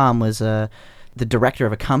 and my mom was the director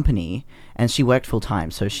of a company, and she worked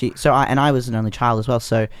full-time. I was an only child as well.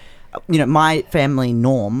 So, my family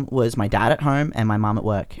norm was my dad at home and my mom at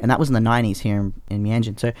work, and that was in the 90s here in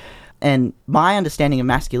Mianjin. So, and my understanding of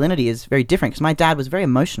masculinity is very different because my dad was very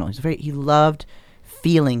emotional. He loved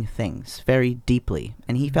feeling things very deeply,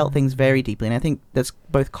 and he felt things very deeply, and I think that's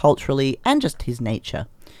both culturally and just his nature.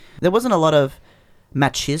 There wasn't a lot of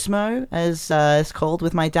machismo, as it's called,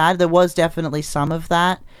 with my dad. There was definitely some of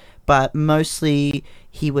that, but mostly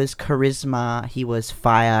he was charisma, he was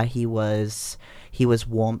fire, he was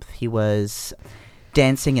warmth, he was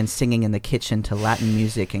dancing and singing in the kitchen to Latin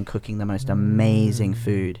music and cooking the most amazing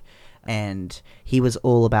food, and he was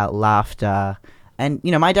all about laughter. And,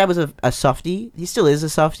 my dad was a softie. He still is a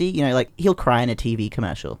softie. He'll cry in a TV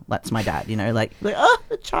commercial. That's my dad, oh,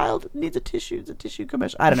 the child needs a tissue. It's a tissue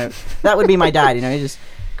commercial. I don't know. That would be my dad, he just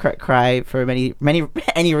cry for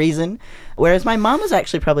any reason. Whereas my mum was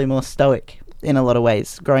actually probably more stoic in a lot of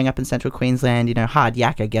ways. Growing up in central Queensland, hard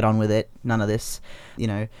yakka, get on with it. None of this,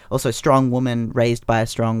 Also strong woman, raised by a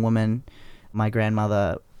strong woman. My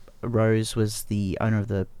grandmother Rose was the owner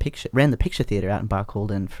of ran the picture theatre out in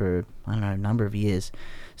Barcaldine for, I don't know, a number of years.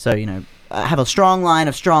 So, I have a strong line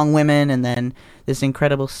of strong women, and then this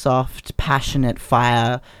incredible, soft, passionate,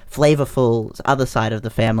 flavorful other side of the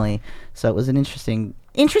family. So it was an interesting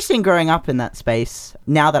growing up in that space,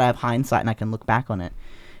 now that I have hindsight and I can look back on it.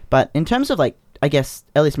 But in terms of, like, I guess,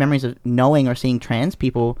 earliest memories of knowing or seeing trans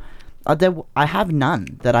people, I have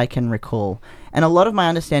none that I can recall. And a lot of my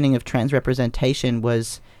understanding of trans representation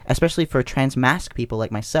was, especially for trans masc people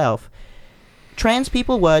like myself, trans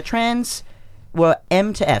people were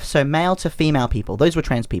M to F, so male to female people. Those were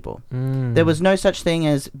trans people. There was no such thing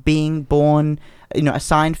as being born,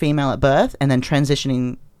 assigned female at birth and then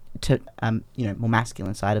transitioning to, more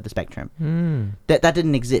masculine side of the spectrum. That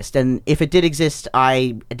didn't exist. And if it did exist,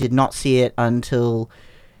 I did not see it until,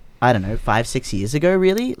 I don't know, 5-6 years ago,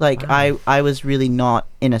 really. Like, wow. I was really not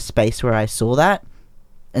in a space where I saw that.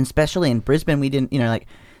 And especially in Brisbane, we didn't,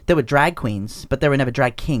 there were drag queens, but there were never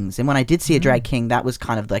drag kings. And when I did see a drag king, that was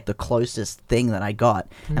kind of like the closest thing that I got.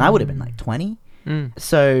 And I would have been like 20.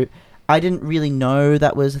 So I didn't really know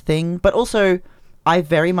that was a thing. But also, I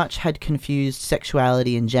very much had confused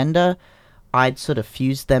sexuality and gender. I'd sort of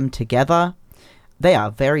fused them together. They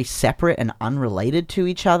are very separate and unrelated to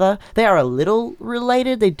each other. They are a little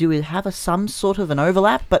related. They do have some sort of an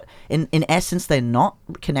overlap, but in essence, they're not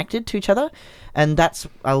connected to each other. And that's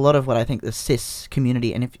a lot of what I think the cis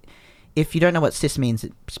community, and if you don't know what cis means,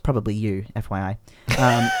 it's probably you, FYI.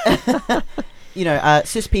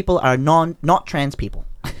 Cis people are not trans people.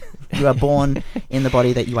 You are born in the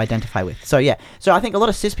body that you identify with. So yeah. So I think a lot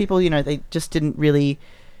of cis people, they just didn't really...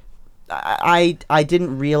 I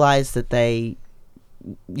didn't realize that they...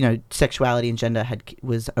 sexuality and gender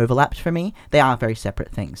was overlapped for me. They are very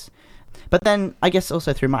separate things. But then I guess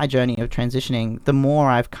also through my journey of transitioning, the more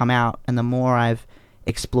I've come out and the more I've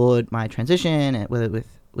explored my transition, whether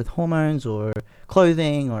with hormones or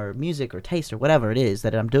clothing or music or taste or whatever it is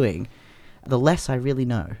that I'm doing, the less I really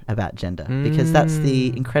know about gender. Because that's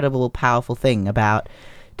the incredible, powerful thing about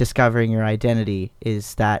discovering your identity,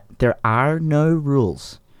 is that there are no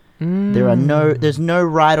rules. There's no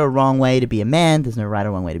right or wrong way to be a man. There's no right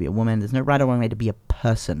or wrong way to be a woman. There's no right or wrong way to be a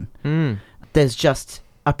person. There's just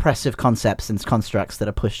oppressive concepts and constructs that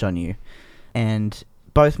are pushed on you. And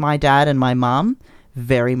both my dad and my mum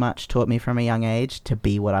very much taught me from a young age to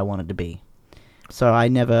be what I wanted to be. So I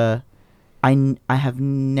have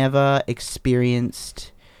never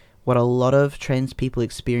experienced what a lot of trans people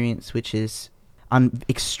experience, which is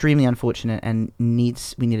extremely unfortunate, and we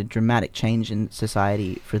need a dramatic change in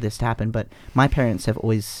society for this to happen. But my parents have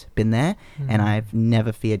always been there, and I've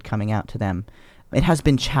never feared coming out to them. It has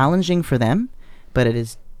been challenging for them, but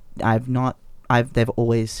they've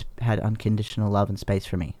always had unconditional love and space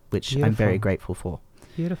for me, which Beautiful. I'm very grateful for.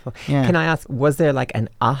 Beautiful. Yeah. Can I ask, was there like an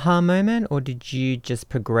aha moment, or did you just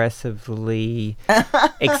progressively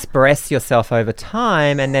express yourself over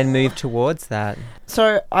time and then move towards that?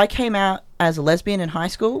 So I came out as a lesbian in high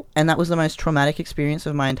school, and that was the most traumatic experience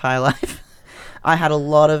of my entire life. I had a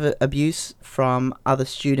lot of abuse from other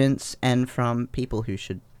students and from people who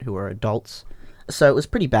were adults. So it was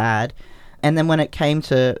pretty bad. And then when it came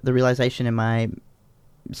to the realization in my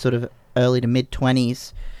sort of early to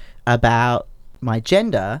mid-20s about my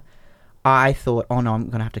gender, I thought, oh no, I'm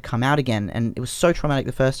going to have to come out again. And it was so traumatic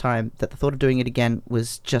the first time that the thought of doing it again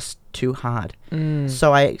was just too hard.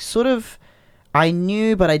 So I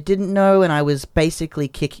knew, but I didn't know, and I was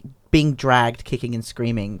basically being dragged, kicking and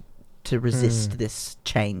screaming to resist this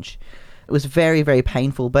change. It was very, very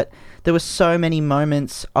painful, but there were so many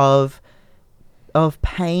moments of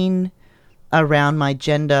pain around my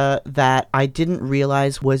gender that I didn't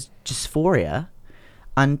realize was dysphoria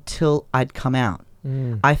until I'd come out.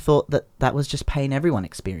 I thought that was just pain everyone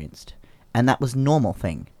experienced, and that was normal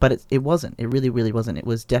thing, but it wasn't. It really, really wasn't. It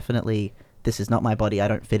was definitely, this is not my body, I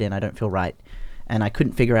don't fit in, I don't feel right, and I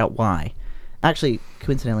couldn't figure out why. Actually,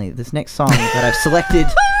 coincidentally, this next song that I've selected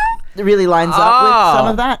really lines up with some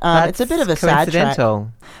of that. It's a bit of a sad track,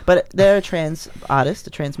 but they're a trans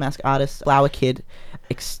masc artist, Flower Kid,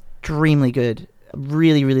 extremely good.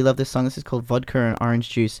 Really, really love this song. This is called Vodka and Orange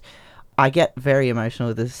Juice. I get very emotional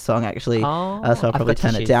with this song, actually, so I'll probably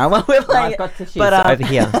turn it down while we're playing. I've got tissues over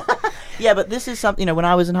here. Yeah, but this is something, when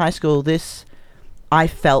I was in high school, I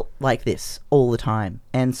felt like this all the time.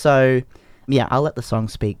 And so, yeah, I'll let the song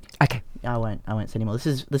speak. Okay. I won't say anymore.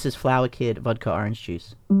 This is Flower Kid, Vodka Orange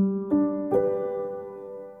Juice.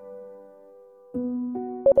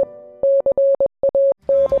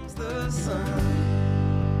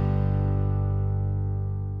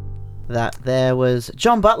 That there was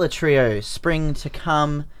John Butler Trio, Spring to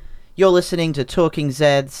Come. You're listening to Talking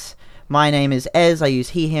Zeds. My name is Ez. I use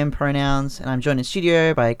he, him pronouns, and I'm joined in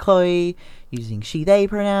studio by Chloe using she, they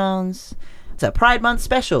pronouns. It's a Pride Month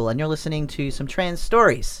special, and you're listening to some trans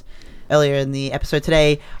stories. Earlier in the episode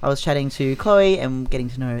today, I was chatting to Chloe and getting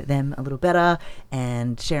to know them a little better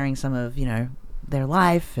and sharing some of, their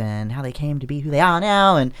life and how they came to be who they are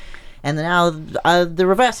now. And now the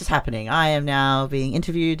reverse is happening. I am now being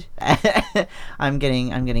interviewed. I'm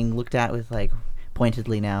getting looked at with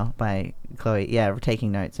pointedly now by Chloe. Yeah, we're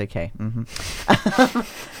taking notes. Okay. Mm-hmm.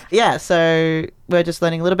 Yeah, so we're just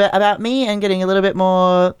learning a little bit about me and getting a little bit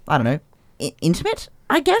more, I don't know, intimate,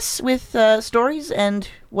 I guess, with stories and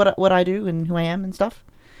what I do and who I am and stuff.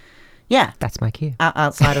 Yeah. That's my cue.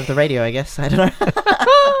 Outside of the radio, I guess. I don't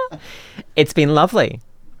know. It's been lovely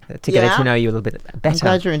to get to know you a little bit better. I'm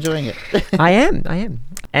glad you're enjoying it. I am.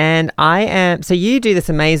 And I am. So you do this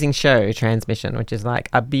amazing show, Transmission, which is like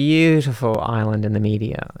a beautiful island in the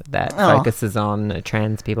media that focuses on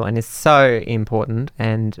trans people and is so important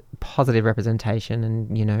and positive representation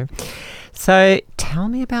and, So tell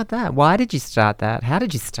me about that. Why did you start that? How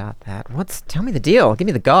did you start that? Tell me the deal. Give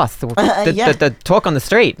me the goss. The talk on the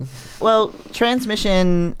street. Well,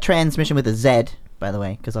 transmission with a Z, by the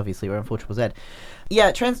way, because obviously we're on 4ZZZ.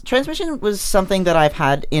 Yeah, transmission was something that I've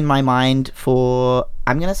had in my mind for,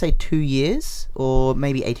 I'm going to say 2 years or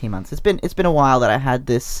maybe 18 months. It's been a while that I had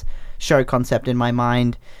this show concept in my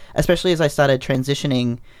mind, especially as I started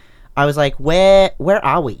transitioning. I was like, where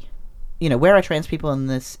are we? Where are trans people in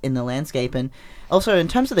the landscape? And also in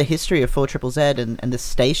terms of the history of 4ZZZ and this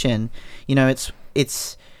station,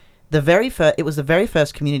 it's the very first, it was the very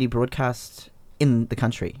first community broadcast in the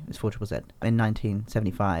country. It was 4ZZZ in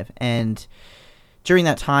 1975. And during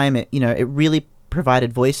that time, it really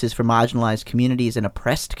provided voices for marginalized communities and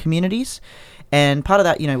oppressed communities. And part of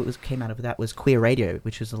that, what came out of that was Queer Radio,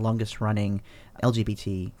 which was the longest running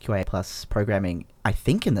LGBTQIA plus programming, I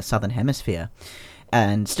think, in the Southern Hemisphere.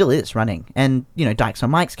 And still is running. And, Dykes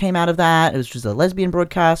on Mics came out of that. It was just a lesbian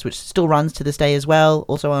broadcast, which still runs to this day as well.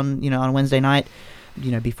 Also on, on Wednesday night,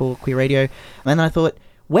 before Queer Radio. And then I thought,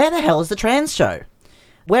 where the hell is the trans show?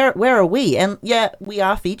 Where are we? And yeah, we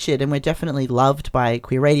are featured and we're definitely loved by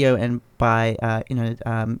Queer Radio and by,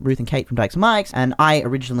 Ruth and Kate from Dykes on Mics. And I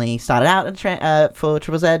originally started out for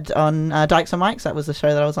ZZZ on Dykes on Mics. That was the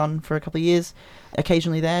show that I was on for a couple of years,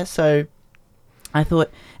 occasionally there. So I thought,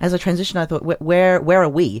 as I transitioned, where are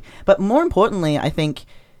we? But more importantly, I think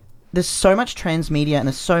there's so much trans media and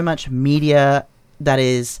there's so much media that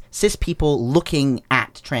is cis people looking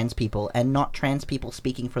at trans people and not trans people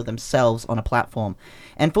speaking for themselves on a platform.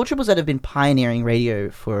 And 4ZZZ have been pioneering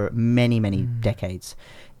radio for many, many decades.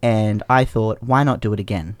 And I thought, why not do it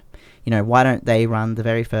again? Why don't they run the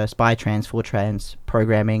very first by trans, for trans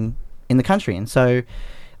programming in the country? And so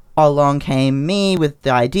along came me with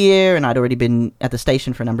the idea, and I'd already been at the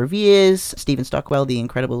station for a number of years. Stephen Stockwell, the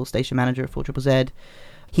incredible station manager of 4ZZZ,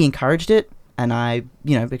 he encouraged it, and I,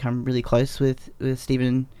 become really close with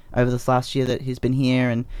Stephen over this last year that he's been here,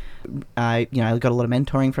 and I got a lot of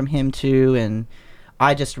mentoring from him too, and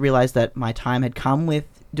I just realized that my time had come with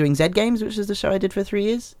doing Z Games, which is the show I did for 3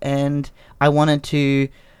 years, and I wanted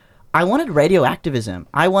radio activism.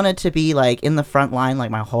 I wanted to be in the front line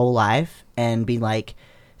my whole life and be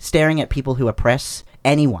staring at people who oppress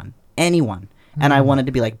anyone, and I wanted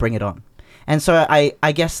to be bring it on. And so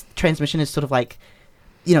I guess transmission is sort of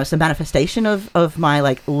it's a manifestation of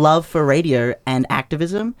my love for radio and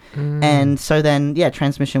activism. And so then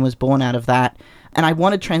transmission was born out of that, and I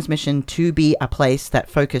wanted transmission to be a place that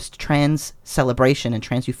focused trans celebration and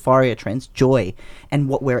trans euphoria, trans joy, and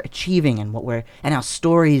what we're achieving and and our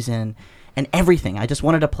stories and everything. I just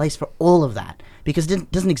wanted a place for all of that because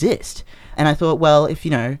it doesn't exist. And I thought, well, if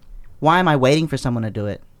why am I waiting for someone to do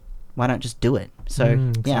it? Why don't just do it? So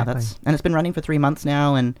exactly. Yeah, and it's been running for 3 months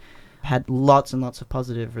now, and had lots and lots of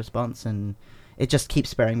positive response, and it just keeps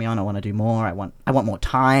spurring me on. I want to do more. I want more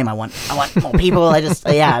time. I want more people.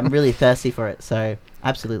 I'm really thirsty for it. So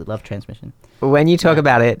absolutely love transmission. When you talk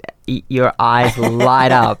about it, your eyes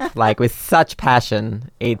light up with such passion.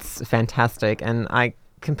 It's fantastic, and I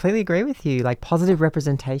completely agree with you. Positive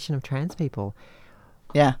representation of trans people.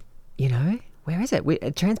 Yeah. Where is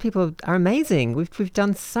it? Trans people are amazing. We've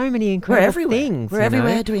done so many incredible things. We're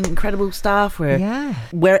everywhere doing incredible stuff.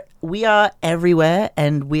 We are everywhere,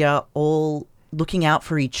 and we are all looking out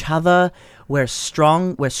for each other. We're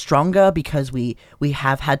strong. We're stronger because we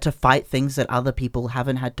have had to fight things that other people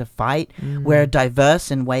haven't had to fight. We're diverse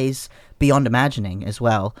in ways beyond imagining as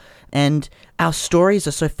well. And our stories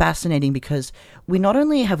are so fascinating because we not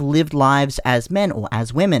only have lived lives as men or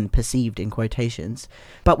as women, perceived in quotations,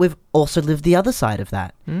 but we've also lived the other side of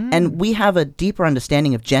that. And we have a deeper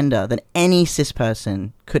understanding of gender than any cis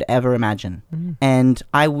person could ever imagine. And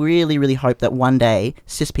I really, really hope that one day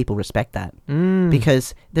cis people respect that,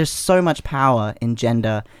 because there's so much power in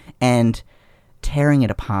gender and tearing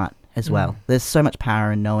it apart as well. There's so much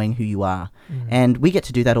power in knowing who you are. And we get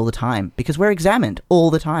to do that all the time because we're examined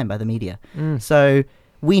all the time by the media. So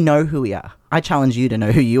we know who we are. I challenge you to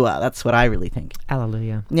know who you are. That's what I really think.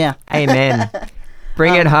 Hallelujah. Yeah. Amen.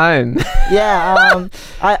 Bring it home. Yeah.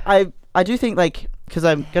 I do think, like, because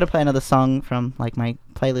I'm going to play another song from, like, my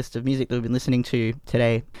playlist of music that we've been listening to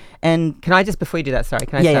today. And Can I just, before you do that, sorry,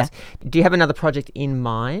 can I just ask, do you have another project in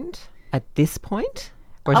mind at this point?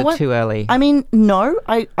 Or is it too early? I mean, no.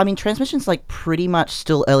 I mean, Transmission's like pretty much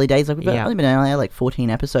still early days. Like we've only been on there like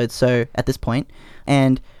 14 episodes, so at this point.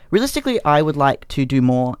 And realistically, I would like to do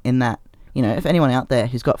more in that. You know, if anyone out there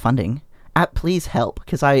who's got funding, please help,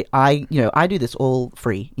 because I do this all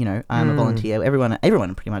free. You know, I'm a volunteer. Everyone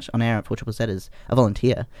pretty much on air at 4ZZZ is a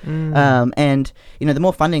volunteer. And you know, the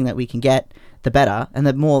more funding that we can get, the better, and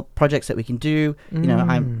the more projects that we can do. You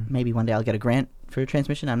know, maybe one day I'll get a grant for a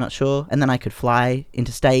Transmission, I'm not sure, and then I could fly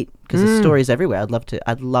interstate, because there's stories everywhere. I'd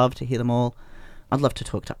love to hear them all. I'd love to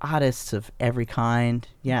talk to artists of every kind.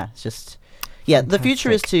 Yeah, it's just the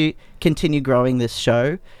future is to continue growing this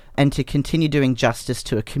show and to continue doing justice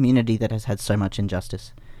to a community that has had so much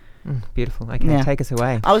injustice. Beautiful. Okay, take us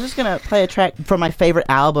away. I was just gonna play a track from my favorite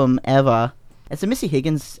album ever. It's a Missy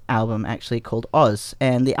Higgins album, actually, called Oz,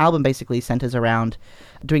 and the album basically centers around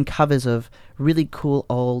doing covers of really cool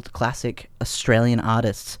old classic Australian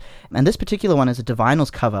artists. And this particular one is a Divinals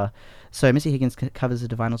cover. So Missy Higgins covers a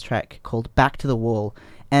Divinals track called Back to the Wall.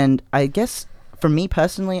 And I guess for me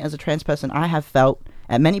personally, as a trans person, I have felt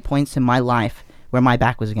at many points in my life where my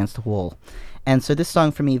back was against the wall. And so this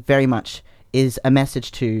song for me very much is a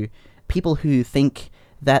message to people who think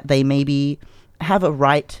that they maybe have a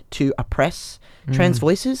right to oppress trans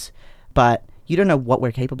voices, but you don't know what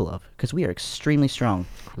we're capable of, because we are extremely strong.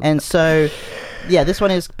 And so, yeah, this one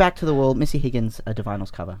is Back to the Wall, Missy Higgins, a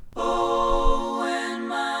Divinals cover. Oh, when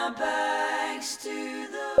my back's to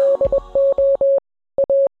the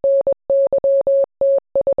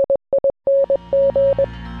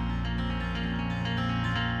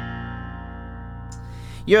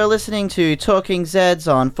You're listening to Talking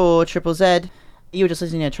Zeds on 4ZZZ. You were just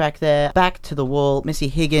listening to a track there, Back to the Wall, Missy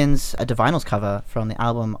Higgins, a Divinals cover from the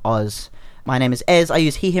album Oz. My name is Ez. I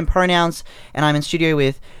use he, him pronouns, and I'm in studio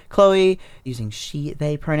with Chloe, using she,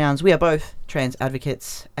 they pronouns. We are both trans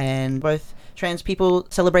advocates and both trans people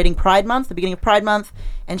celebrating Pride Month, the beginning of Pride Month,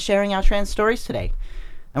 and sharing our trans stories today.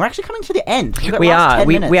 And we're actually coming to the end. We are.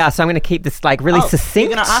 So I'm going to keep this like really succinct.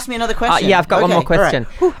 You're going to ask me another question? Yeah, I've got one more question.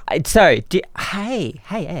 Right. So, hey,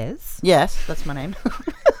 Ez. Yes, that's my name.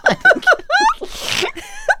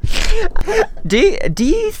 Do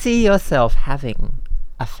you see yourself having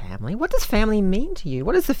a family? What does family mean to you?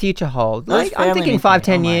 What does the future hold? Like, I'm thinking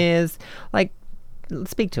 5-10 years. Like,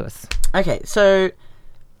 speak to us. Okay, so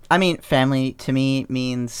I mean, family to me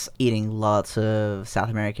means eating lots of South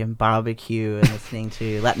American barbecue and listening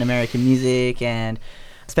to Latin American music and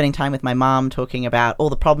spending time with my mom talking about all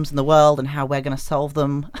the problems in the world and how we're going to solve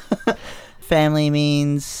them. Family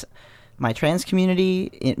means my trans community.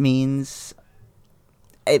 It means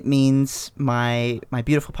my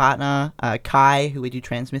beautiful partner, Kai, who we do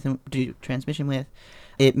transmission with.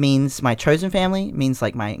 It means my chosen family. It means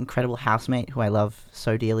like my incredible housemate, who I love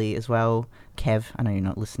so dearly as well. Kev, I know you're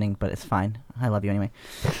not listening, but it's fine. I love you anyway.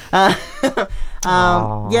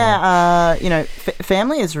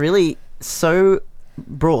 Family is really so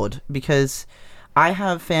broad because I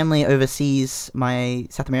have family overseas, my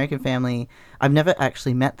South American family. I've never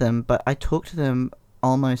actually met them, but I talk to them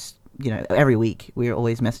almost, every week. We're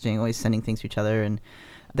always messaging, always sending things to each other, and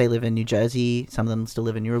they live in New Jersey. Some of them still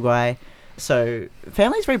live in Uruguay. So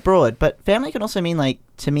family is very broad, but family can also mean, like,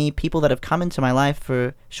 to me, people that have come into my life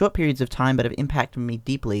for short periods of time but have impacted me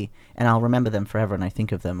deeply, and I'll remember them forever, and I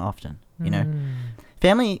think of them often,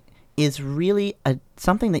 Family is really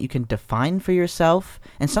something that you can define for yourself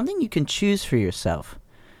and something you can choose for yourself.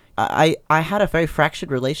 I had a very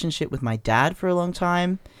fractured relationship with my dad for a long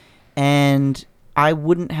time, and I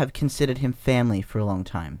wouldn't have considered him family for a long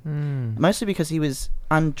time, mostly because he was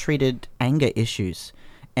untreated anger issues.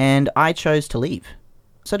 And I chose to leave.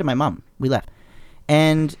 So did my mum. We left.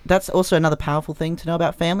 And that's also another powerful thing to know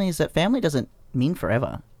about family, is that family doesn't mean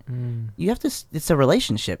forever. You have to, it's a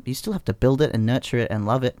relationship. You still have to build it and nurture it and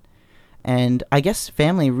love it. And I guess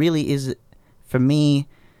family really is, for me,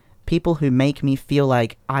 people who make me feel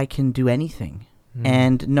like I can do anything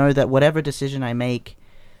and know that whatever decision I make,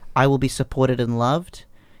 I will be supported and loved.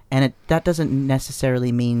 And that doesn't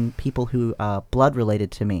necessarily mean people who are blood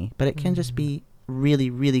related to me, but it can just be really,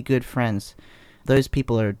 really good friends. Those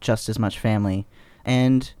people are just as much family.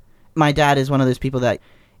 And my dad is one of those people that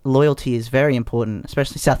loyalty is very important,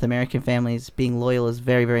 especially South American families. Being loyal is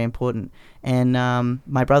very, very important. And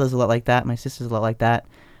my brother's a lot like that. My sister's a lot like that.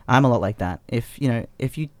 I'm a lot like that. If you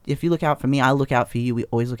look out for me, I look out for you. We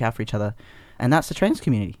always look out for each other. And that's the trans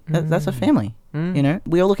community. That's a family.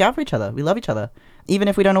 We all look out for each other. We love each other. Even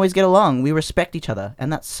if we don't always get along, we respect each other.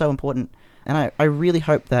 And that's so important. And I really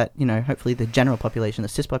hope that, hopefully the general population, the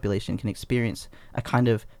cis population, can experience a kind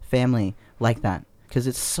of family like that. Because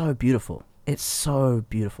it's so beautiful. It's so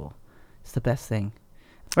beautiful. It's the best thing.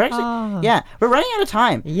 We're actually, we're running out of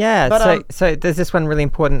time. Yeah, but, so there's this one really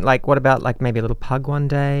important, like, what about, like, maybe a little pug one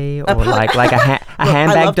day? Or, like a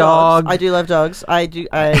handbag dog? I do love dogs. I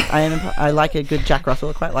like a good Jack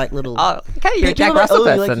Russell. I quite like little... Oh, okay, you're a Jack Russell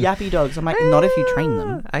person. You like yappy dogs. I'm like, not if you train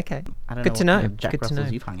them. Okay. I don't Good know to know. Kind of Jack Good to Russells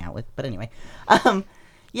know. you've hung out with. But anyway.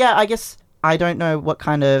 I guess I don't know what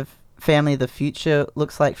kind of family the future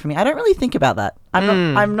looks like for me. I don't really think about that.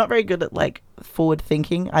 I'm not very good at, like, forward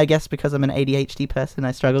thinking, I guess, because I'm an ADHD person.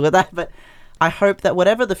 I struggle with that. But I hope that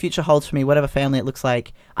whatever the future holds for me, whatever family it looks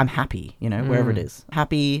like, I'm happy, wherever it is.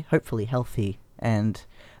 Happy, hopefully healthy, and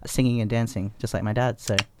singing and dancing, just like my dad.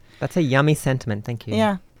 So That's a yummy sentiment. Thank you.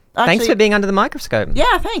 yeah. Thanks for being under the microscope.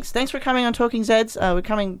 Yeah, thanks. Thanks for coming on Talking Zeds. We're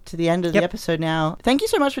coming to the end of the episode now. Thank you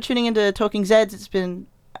so much for tuning into Talking Zeds. It's been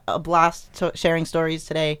a blast sharing stories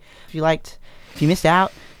today. If you missed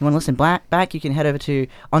out, you want to listen back, you can head over to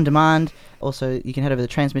On Demand. Also, you can head over to the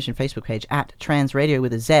Transmission Facebook page at Trans Radio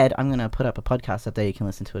with a Z. I'm going to put up a podcast up there. You can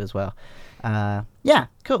listen to it as well.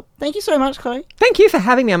 Cool. Thank you so much, Chloe. Thank you for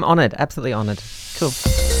having me. I'm honoured. Absolutely honoured. Cool.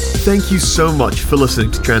 Thank you so much for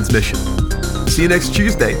listening to Transmission. See you next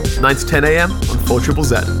Tuesday, 9 to 10 a.m. on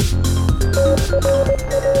 4ZZZ.